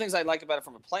one of the things I like about it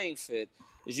from a playing fit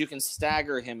is you can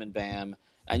stagger him and Bam,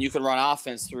 and you can run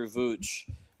offense through Vooch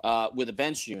with a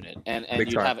bench unit, and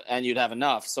you'd have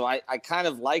enough. So I kind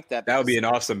of like that. That would be an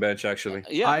awesome bench, actually.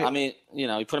 Yeah,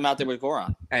 you put him out there with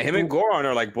Goran. And him and Goran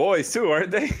are like boys too,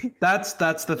 aren't they? That's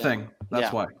the thing.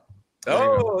 That's why.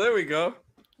 There we go.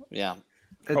 Yeah.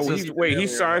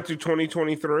 He's signed to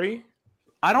 2023.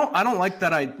 I don't like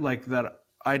that. I like that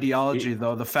ideology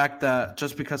though. The fact that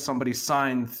just because somebody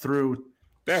signed through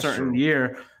a certain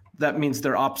year, that means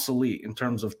they're obsolete in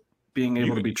terms of being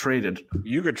able to be traded.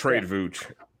 You could trade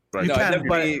Vooch. But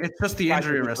it's just the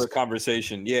injury risk.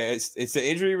 Conversation. Yeah, it's the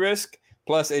injury risk.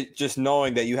 Plus, it just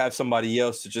knowing that you have somebody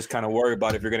else to just kind of worry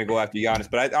about if you're going to go after Giannis.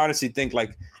 But I honestly think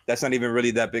that's not even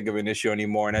really that big of an issue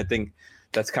anymore. And I think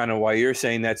that's kind of why you're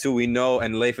saying that too. We know,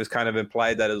 and Leif has kind of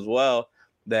implied that as well,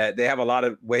 that they have a lot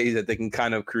of ways that they can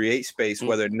kind of create space,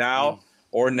 whether now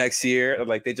or next year.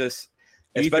 Like they just,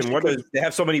 especially because they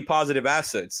have so many positive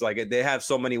assets. Like they have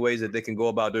so many ways that they can go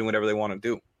about doing whatever they want to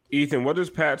do. Ethan, what does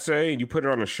Pat say? You put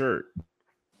it on a shirt.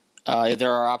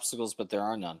 There are obstacles, but there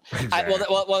are none. Exactly.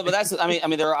 But that's. I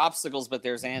mean, there are obstacles, but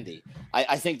there's Andy.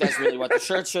 I think that's really what the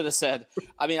shirt should have said.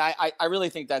 I mean, I really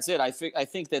think that's it. I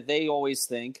think that they always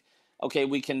think, okay,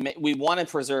 we want to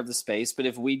preserve the space, but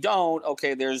if we don't,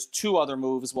 okay, there's 2 other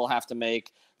moves we'll have to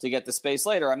make to get the space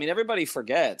later. I mean, everybody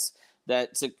forgets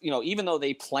that even though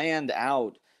they planned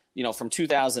out, from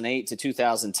 2008 to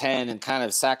 2010 and kind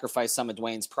of sacrificed some of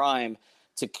Dwayne's prime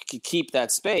to keep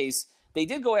that space. They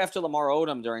did go after Lamar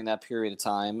Odom during that period of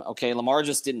time. Okay, Lamar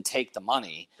just didn't take the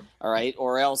money, all right,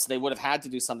 or else they would have had to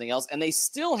do something else. And they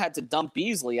still had to dump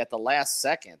Beasley at the last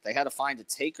second. They had to find a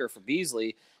taker for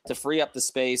Beasley to free up the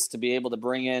space to be able to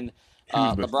bring in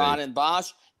LeBron and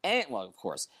Bosh. And of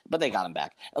course, but they got him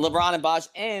back. LeBron and Bosh,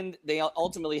 and they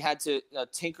ultimately had to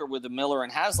tinker with the Miller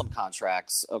and Haslam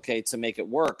contracts, okay, to make it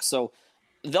work. So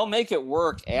they'll make it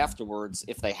work afterwards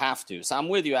if they have to. So I'm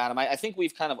with you, Adam. I think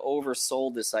we've kind of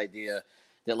oversold this idea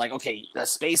that, okay, the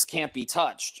space can't be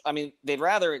touched. I mean, they'd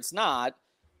rather it's not,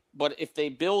 but if they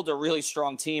build a really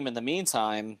strong team in the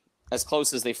meantime, as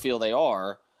close as they feel they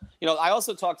are. I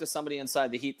also talked to somebody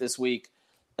inside the Heat this week.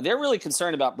 They're really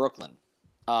concerned about Brooklyn.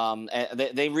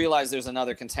 They realize there's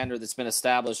another contender that's been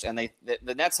established, and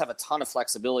the Nets have a ton of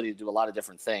flexibility to do a lot of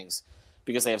different things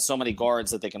because they have so many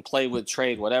guards that they can play with,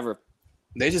 trade, whatever.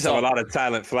 They just have a lot of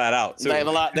talent flat out. Too. They have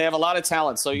a lot of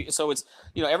talent. So it's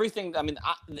everything. I mean,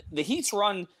 the Heat's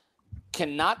run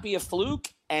cannot be a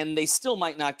fluke, and they still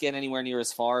might not get anywhere near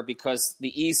as far because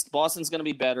the East, Boston's going to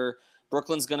be better,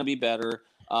 Brooklyn's going to be better.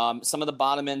 Some of the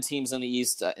bottom end teams in the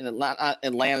East, in Atlanta's.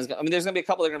 I mean, there's going to be a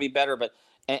couple that are going to be better, but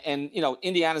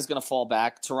Indiana's going to fall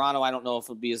back. Toronto, I don't know if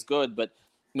it'll be as good, but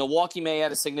Milwaukee may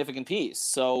add a significant piece.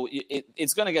 So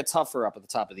it's going to get tougher up at the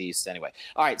top of the East anyway.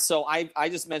 All right, so I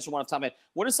just mentioned one off the top of my head.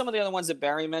 What are some of the other ones that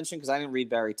Barry mentioned? Because I didn't read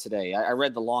Barry today. I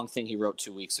read the long thing he wrote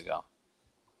 2 weeks ago.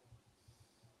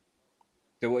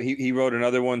 He wrote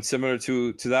another one similar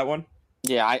to that one?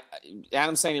 Yeah,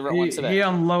 Adam's saying he wrote one today. He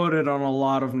unloaded on a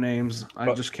lot of names.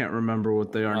 I just can't remember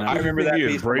what they are now. I remember that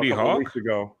piece Brady from a couple Hawk weeks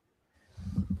ago.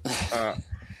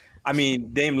 I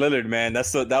mean, Dame Lillard, man,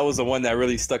 that was the one that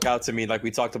really stuck out to me. Like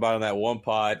we talked about on that one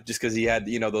pod, just because he had,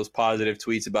 those positive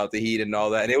tweets about the Heat and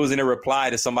all that. And it was in a reply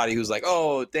to somebody who's like,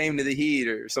 oh, Dame to the Heat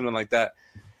or something like that.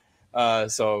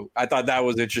 So I thought that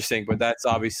was interesting. But that's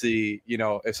obviously,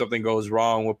 if something goes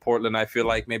wrong with Portland, I feel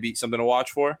like maybe something to watch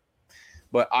for.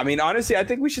 But, I mean, honestly, I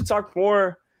think we should talk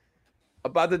more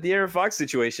about the De'Aaron Fox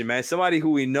situation, man. Somebody who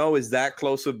we know is that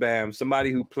close with Bam.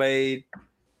 Somebody who played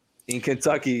in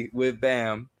Kentucky with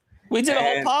Bam. We did a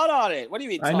whole pod on it. What do you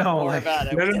mean talk more about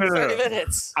it? No. 30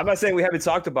 minutes. I'm not saying we haven't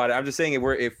talked about it. I'm just saying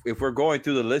if we're going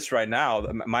through the list right now,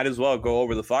 might as well go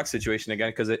over the Fox situation again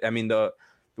because,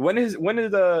 when is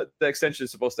the extension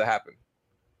supposed to happen?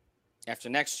 After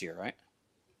next year, right?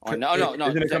 Or no.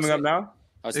 Isn't it coming up now?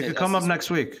 It could come up next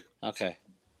week. Okay.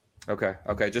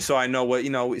 Just so I know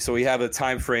what so we have a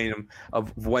time frame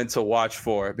of when to watch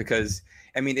for, because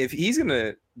if he's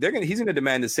gonna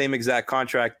demand the same exact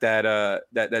contract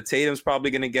that Tatum's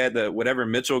probably gonna get, whatever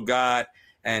Mitchell got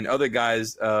and other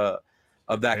guys of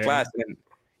that class. And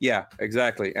yeah,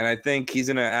 exactly. And I think he's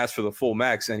gonna ask for the full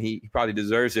max, and he probably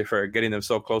deserves it for getting them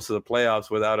so close to the playoffs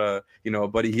without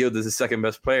Buddy Hield as the second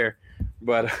best player.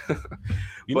 But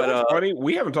what's funny?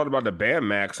 We haven't talked about the Bam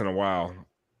max in a while.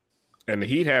 And the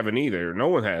Heat haven't either. No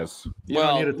one has. You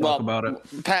don't need to talk about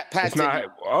it. Pat it's not.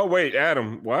 Oh wait,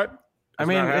 Adam, what? It's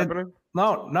not happening?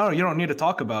 No, you don't need to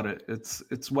talk about it.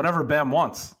 It's whatever Bam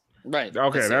wants. Right.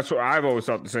 Okay, that's what I've always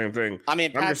thought the same thing. I'm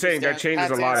just saying that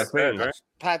changes a lot of things. Right?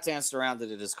 Pat danced around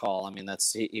it at his call.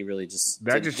 That's he really just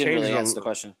changes really answer the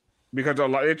question because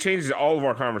it changes all of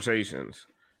our conversations,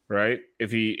 right?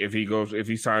 If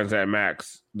he signs that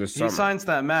max this summer, he signs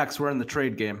that max. We're in the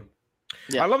trade game.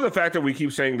 Yeah. I love the fact that we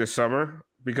keep saying this summer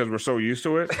because we're so used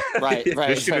to it. Right.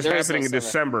 This shit is happening in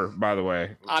December, by the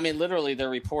way. Literally, they're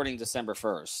reporting December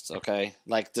 1st. Okay,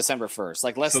 like December 1st,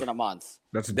 like less than a month.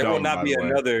 There will not be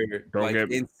another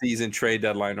in-season trade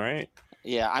deadline, right?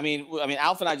 Yeah,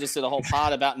 Alf and I just did a whole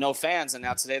pod about no fans, and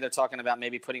now today they're talking about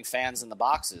maybe putting fans in the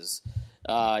boxes,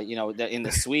 in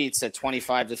the suites at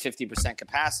 25 to 50%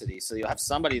 capacity. So you'll have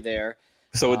somebody there.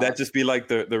 So would that just be like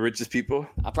the richest people?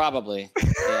 Probably.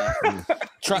 Yeah.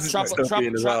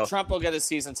 Trump will get his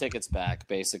season tickets back.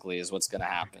 Basically, is what's going to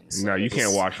happen. So no, you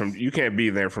can't watch from. You can't be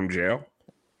there from jail.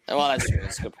 Well, that's true.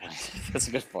 That's a good point. That's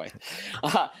a good point.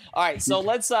 All right, so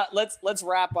let's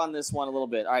wrap on this one a little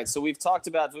bit. All right, so we've talked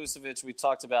about Vucevic. We've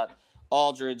talked about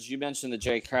Aldridge. You mentioned the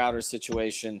Jay Crowder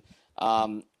situation.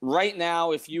 Right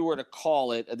now, if you were to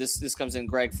call it, this comes in,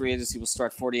 Greg, free agency will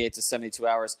start 48 to 72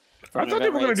 hours. I thought they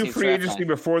were going to do free agency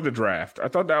before the draft. I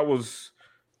thought that was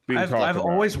being talked about. I've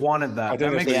always wanted that.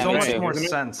 That makes so much more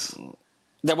sense.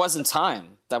 There wasn't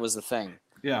time. That was the thing.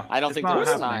 Yeah, I don't think there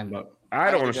was time. But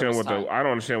I don't understand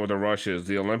what the rush is.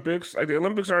 The Olympics, the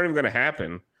Olympics aren't even going to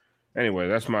happen. Anyway,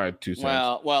 that's my 2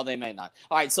 cents. Well, they may not.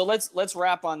 All right, so let's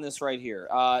wrap on this right here.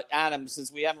 Adam,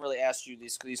 since we haven't really asked you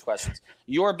these questions,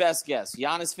 your best guess: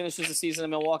 Giannis finishes the season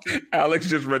in Milwaukee. Alex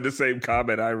just read the same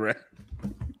comment I read.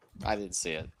 I didn't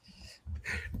see it.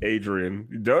 Adrian,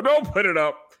 don't put it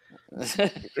up.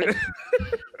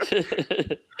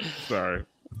 Sorry.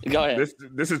 Go ahead.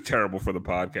 This is terrible for the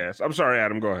podcast. I'm sorry,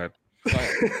 Adam. Go ahead.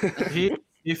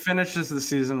 He finishes the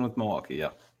season with Milwaukee.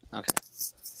 Yeah. Okay.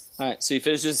 All right. So he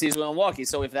finishes the season with Milwaukee.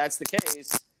 So if that's the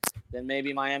case, then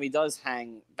maybe Miami does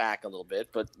hang back a little bit.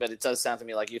 But it does sound to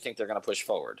me like you think they're going to push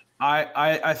forward.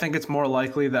 I think it's more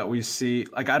likely that we see.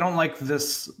 I don't like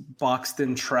this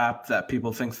boxed-in trap that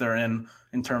people think they're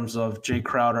in terms of Jay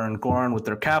Crowder and Goran with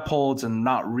their cap holds and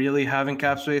not really having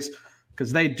cap space,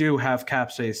 because they do have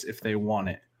cap space if they want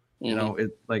it. Mm-hmm.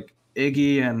 Like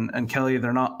Iggy and Kelly,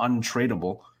 they're not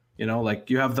untradeable. Like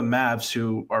you have the Mavs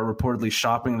who are reportedly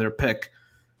shopping their pick.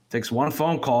 It takes one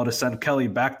phone call to send Kelly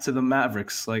back to the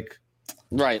Mavericks.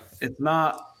 Right. It's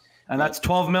not, and that's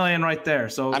 $12 million right there.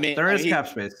 So there is cap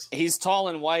space. He's tall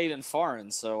and white and foreign.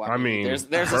 So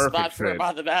there's a spot for him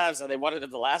on the Mavs, and they wanted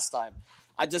him the last time.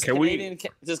 Does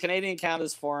Canadian count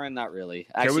as foreign? Not really.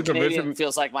 Actually, Canadian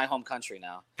feels like my home country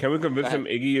now. Can we convince him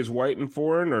Iggy is white and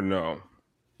foreign, or no?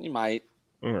 You might.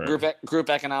 All right.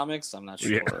 Group economics? I'm not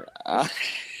sure. Yeah.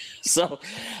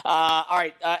 All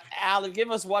right, Alan, give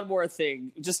us one more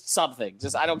thing. Just something.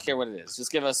 I don't care what it is.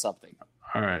 Just give us something.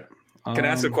 All right. Can I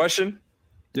ask a question?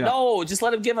 Yeah. No, just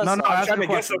let him give us. No, I'm trying to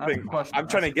get something. I'm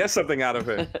trying to get something out of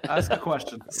it. Ask a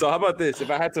question. So how about this? If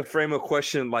I had to frame a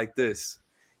question like this,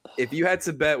 if you had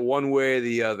to bet one way or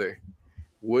the other,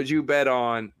 would you bet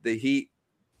on the Heat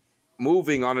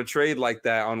moving on a trade like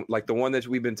that, on like the one that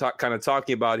we've been kind of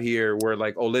talking about here, where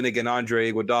like Olynyk and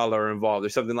Andre Iguodala are involved or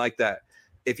something like that,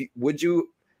 if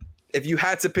you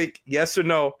had to pick yes or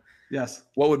no, yes,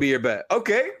 what would be your bet?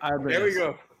 Okay, there we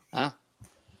go. Huh?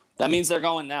 That means they're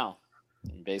going now,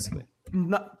 basically.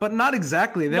 But not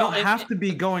exactly. They don't have to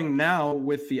be going now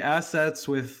with the assets.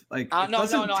 With like, it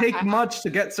doesn't take much to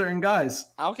get certain guys.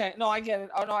 Okay, no, I get it.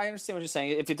 Oh no, I understand what you're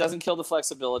saying. If it doesn't kill the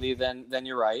flexibility, then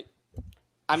you're right.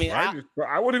 I mean,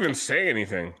 I wouldn't even say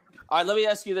anything. All right, let me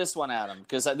ask you this one, Adam,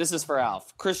 because this is for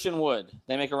Alf. Christian Wood.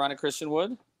 They make a run at Christian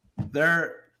Wood?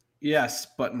 Yes,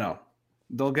 but no.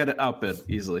 They'll get it outbid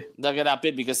easily. They'll get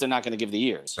outbid because they're not going to give the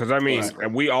years. Because, I mean,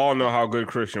 we all know how good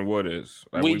Christian Wood is.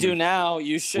 Like, we do now.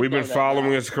 You should. We've been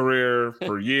following his career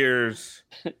for years,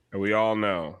 and we all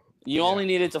know. You only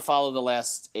needed to follow the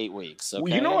last 8 weeks. Okay?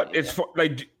 Well, you know what? It's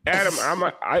like, Adam,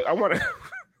 I want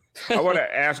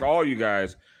to ask all you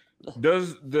guys,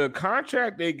 does the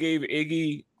contract they gave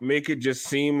Iggy make it just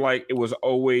seem like it was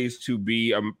always to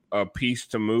be a piece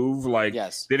to move? Like,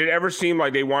 yes. Did it ever seem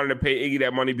like they wanted to pay Iggy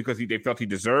that money because they felt he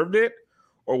deserved it?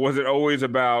 Or was it always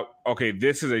about, okay,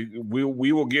 this is we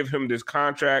will give him this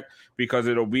contract because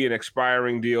it'll be an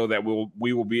expiring deal that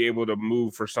we will be able to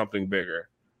move for something bigger?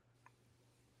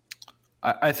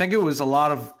 I think it was a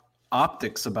lot of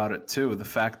optics about it too. The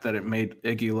fact that it made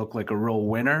Iggy look like a real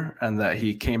winner and that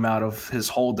he came out of his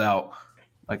holdout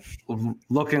like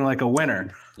looking like a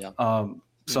winner. Yeah.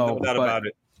 So no doubt about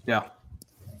it. Yeah.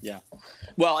 Yeah.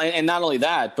 Well, and not only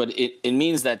that, but it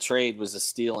means that trade was a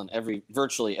steal in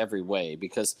virtually every way,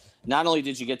 because not only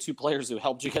did you get two players who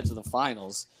helped you get to the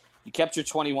finals, you kept your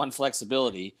 21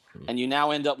 flexibility, and you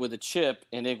now end up with a chip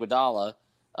in Iguodala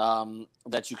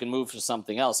that you can move for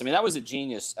something else. I mean, that was a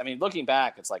genius. I mean, looking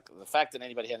back, it's like the fact that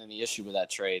anybody had any issue with that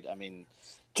trade. I mean,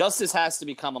 Justice has to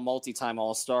become a multi-time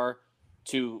All-Star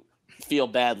to feel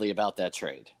badly about that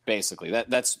trade. Basically,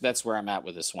 that's where I'm at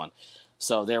with this one.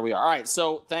 So there we are. All right.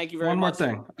 So thank you very much. One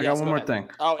more thing. I got one more thing.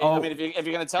 Oh, I mean, if you're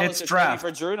going to tell us it's ready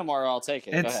for Drew tomorrow, I'll take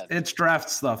it. Go ahead. It's draft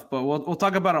stuff, but we'll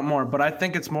talk about it more. But I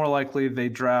think it's more likely they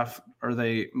draft or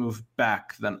they move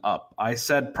back than up. I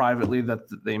said privately that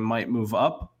they might move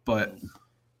up, but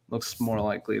looks more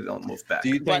likely they'll move back. Do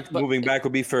you think moving back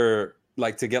would be for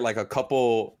like to get like a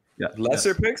couple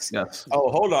lesser picks? Yes.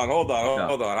 Oh, hold on.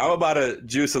 I'm about to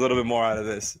juice a little bit more out of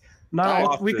this.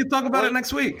 No, we can talk about it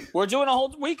next week. We're doing a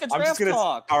whole week of draft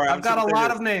talk. All right, I've got a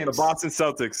lot of names. The Boston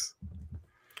Celtics.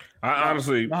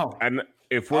 Honestly, and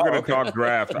if we're going to talk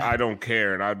draft, I don't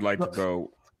care, and I'd like to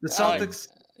go. The Celtics.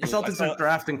 The Celtics are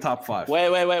drafting top 5.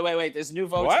 Wait. There's new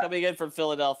votes coming in from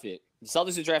Philadelphia. The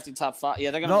Celtics are drafting top 5.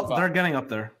 Yeah, they're going to move up. They're getting up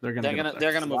there. They're going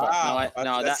to move up.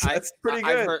 That's pretty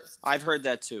good. I've heard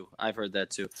that too.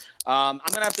 I'm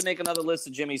going to have to make another list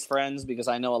of Jimmy's friends because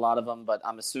I know a lot of them, but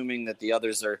I'm assuming that the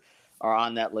others are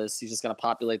on that list. He's just going to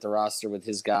populate the roster with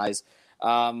his guys.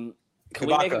 Can we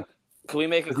make a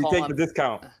call? Does he take the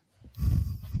discount?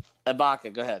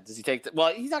 Ibaka, go ahead. Does he take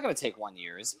well, he's not going to take 1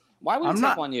 year, is he? Why would he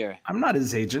take 1 year? I'm not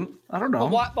his agent. I don't know.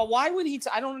 But why would he?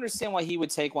 I don't understand why he would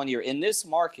take 1 year in this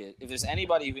market. If there's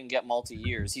anybody who can get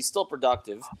multi-years, he's still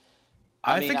productive.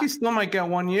 I think he still might get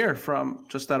 1 year from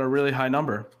just at a really high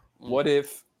number. What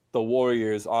if the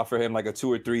Warriors offer him like a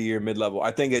 2 or 3 year mid-level? I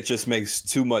think it just makes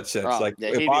too much sense.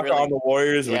 If Ibaka on the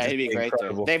Warriors, would he'd be great.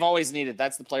 incredible. They've always needed.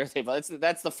 That's the player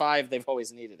that's the 5 they've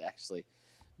always needed, actually.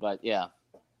 But yeah,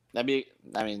 be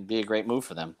a great move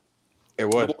for them. It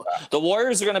would. The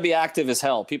Warriors are going to be active as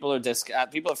hell. People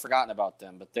have forgotten about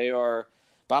them, but they are.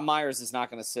 Bob Myers is not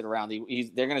going to sit around.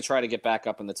 They're going to try to get back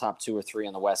up in the top 2 or 3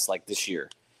 in the West like this year.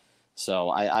 So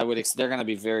I would. They're going to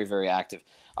be very, very active.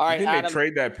 All right, Adam, they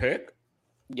trade that pick?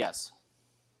 Yes.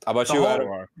 How about you,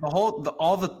 Adam?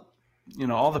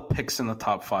 All the picks in the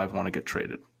top 5 want to get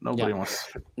traded. Nobody wants.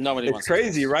 It's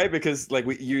crazy, right? Because like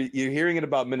you're hearing it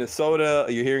about Minnesota,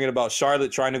 you're hearing it about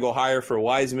Charlotte trying to go higher for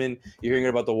Wiseman. You're hearing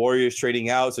about the Warriors trading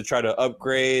out to try to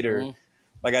upgrade, or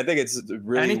like I think it's a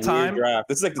really weird draft.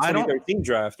 This is like the 2013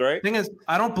 draft, right? Thing is,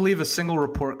 I don't believe a single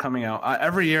report coming out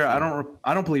every year. I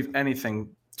don't believe anything.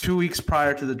 2 weeks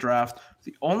prior to the draft,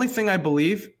 the only thing I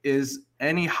believe is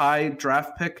any high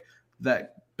draft pick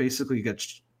that basically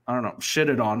gets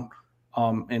shitted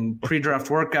on in pre-draft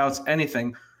workouts,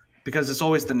 anything, because it's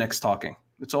always the Knicks talking.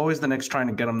 It's always the Knicks trying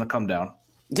to get them to come down.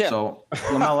 Yeah. So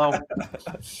LaMelo,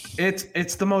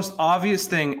 it's the most obvious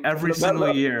thing every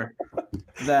single year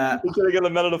that you're trying to get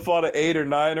LaMelo to fall to 8 or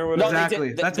 9 or whatever.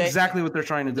 Exactly. That's exactly what they're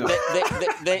trying to do.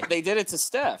 They did it to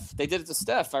Steph.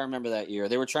 I remember that year.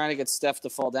 They were trying to get Steph to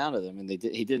fall down to them, and he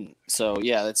didn't. So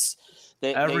yeah,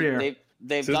 every year.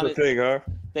 They've done it. Thing, huh?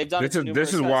 They've done it.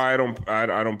 This is why I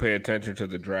don't pay attention to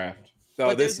the draft.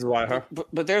 Oh, this is why, huh?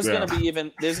 But there's going to be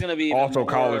even also more,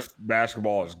 college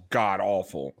basketball is god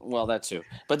awful. Well, that too.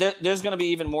 But there's going to be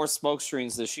even more smoke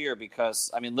screens this year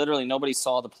because I mean, literally nobody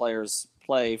saw the players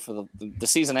play for the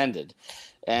season ended,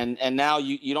 and now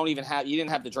you didn't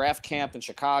have the draft camp in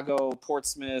Chicago,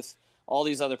 Portsmouth, all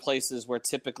these other places where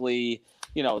typically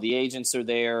the agents are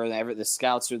there, the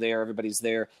scouts are there, everybody's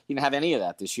there. You didn't have any of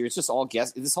that this year. It's just all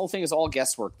guess. This whole thing is all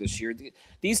guesswork this year.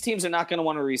 These teams are not going to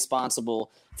want to be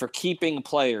responsible for keeping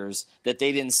players that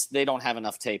they don't have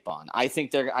enough tape on. I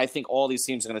think all these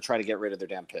teams are going to try to get rid of their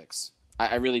damn picks.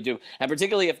 I really do, and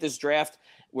particularly if this draft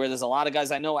where there's a lot of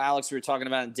guys. I know Alex, we were talking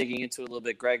about and digging into it a little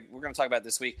bit. Greg, we're going to talk about it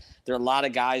this week. There are a lot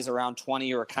of guys around 20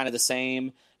 who are kind of the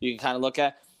same. You can kind of look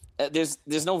at.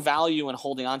 There's no value in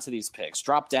holding on to these picks.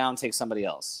 Drop down, take somebody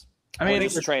else. I mean,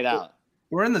 just trade out.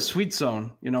 We're in the sweet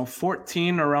zone.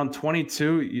 14 around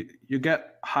 22. You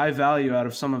get high value out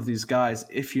of some of these guys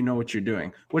if you know what you're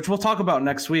doing, which we'll talk about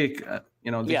next week.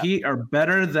 The Heat are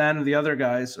better than the other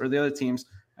guys or the other teams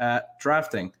at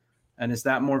drafting. And is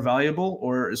that more valuable,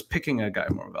 or is picking a guy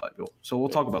more valuable? So we'll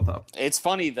talk about that. It's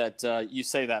funny that you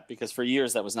say that because for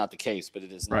years that was not the case, but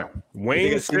it is now. Right.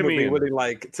 Wayne Simeon would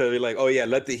like to be like, oh yeah,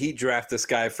 let the Heat draft this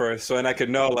guy first, so then I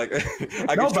could know I can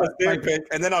trust their pick,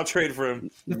 and then I'll trade for him.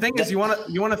 The thing is, you want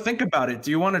to think about it. Do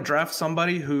you want to draft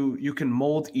somebody who you can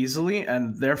mold easily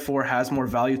and therefore has more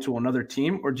value to another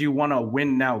team, or do you want a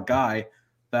win now guy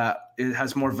that it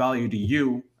has more value to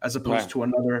you as opposed to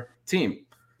another team?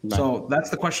 Right. So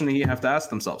that's the question that you have to ask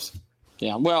themselves.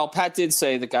 Yeah, well, Pat did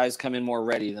say the guys come in more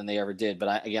ready than they ever did. But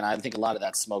I think a lot of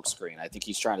that smoke screen. I think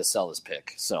he's trying to sell his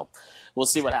pick. So we'll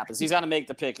see what happens. He's got to make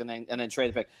the pick and then trade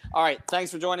the pick. All right,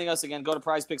 thanks for joining us. Again, go to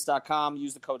prizepicks.com,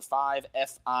 use the code 5,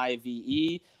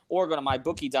 F-I-V-E, or go to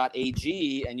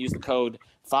mybookie.ag and use the code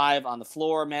 5 on the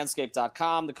floor,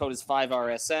 manscaped.com. The code is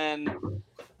 5RSN.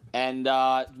 And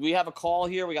we have a call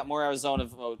here. We got more Arizona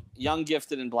vote. Young,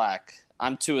 gifted, and black.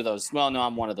 I'm two of those. Well, no,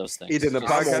 I'm one of those things. Ethan, the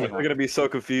podcast, we're going to be so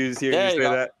confused here. There you say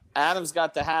that. Adam's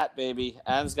got the hat, baby.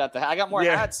 Adam's got the hat. I got more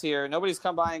hats here. Nobody's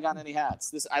come by and gotten any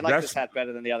hats. I like this hat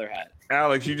better than the other hat.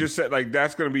 Alex, you just said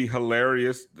that's going to be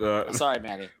hilarious. Sorry,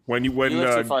 Manny. When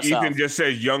Ethan just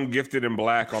says young, gifted, and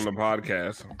black on the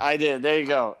podcast. I did. There you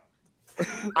go.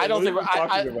 I don't think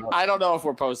I don't know if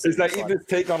we're posting. Is that Ethan's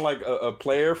take on like a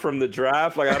player from the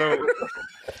draft? Like I don't.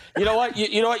 You know what?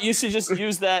 You know what? You should just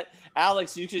use that.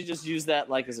 Alex, you could just use that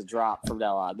like as a drop from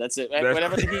now on. That's it.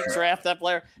 Whenever the Heat draft that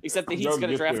player, except the Heat's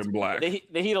going to draft the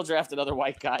Heat will draft another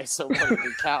white guy, so it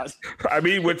won't count. I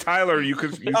mean, with Tyler, you still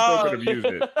could have used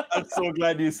it. I'm so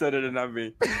glad you said it and not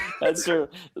me. That's true.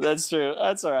 That's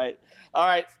all right. All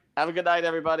right. Have a good night,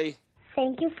 everybody.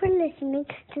 Thank you for listening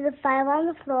to the 5 on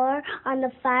the Floor on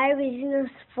the 5 Regional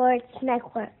Sports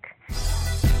Network.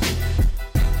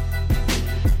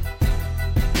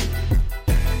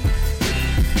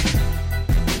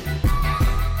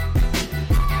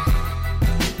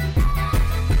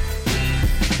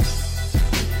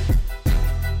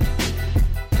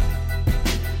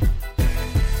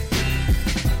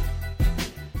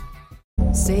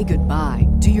 Say goodbye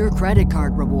to your credit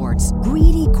card rewards.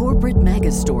 Greedy corporate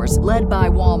mega stores, led by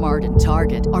Walmart and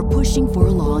Target, are pushing for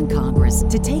a law in Congress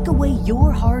to take away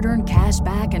your hard-earned cash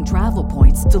back and travel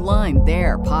points to line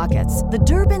their pockets. The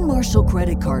Durbin-Marshall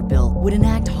credit card bill would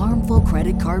enact harmful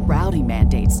credit card routing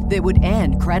mandates that would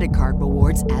end credit card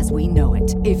rewards as we know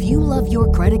it. If you love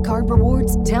your credit card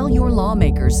rewards, tell your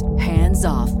lawmakers, hands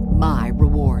off my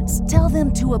rewards. Tell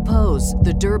them to oppose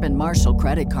the Durbin-Marshall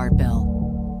credit card bill.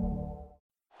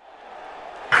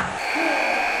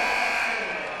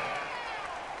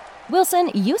 Wilson,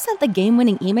 you sent the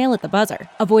game-winning email at the buzzer,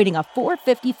 avoiding a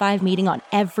 4:55 meeting on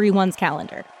everyone's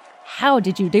calendar. How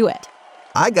did you do it?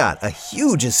 I got a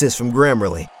huge assist from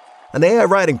Grammarly, an AI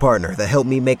writing partner that helped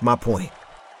me make my point.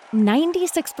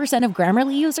 96% of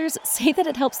Grammarly users say that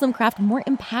it helps them craft more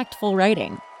impactful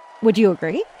writing. Would you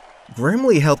agree?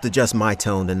 Grammarly helped adjust my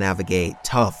tone to navigate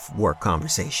tough work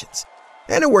conversations.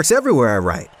 And it works everywhere I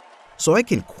write, so I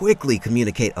can quickly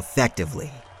communicate effectively.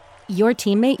 Your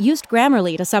teammate used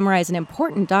Grammarly to summarize an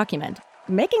important document,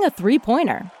 making a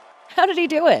 3-pointer. How did he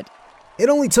do it? It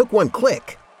only took one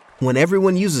click. When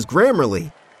everyone uses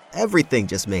Grammarly, everything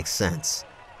just makes sense.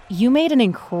 You made an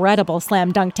incredible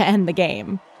slam dunk to end the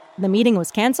game. The meeting was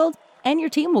canceled, and your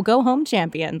team will go home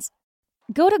champions.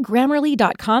 Go to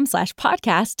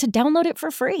Grammarly.com/podcast to download it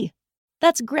for free.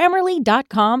 That's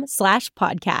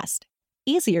Grammarly.com/podcast.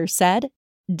 Easier said,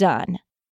 done.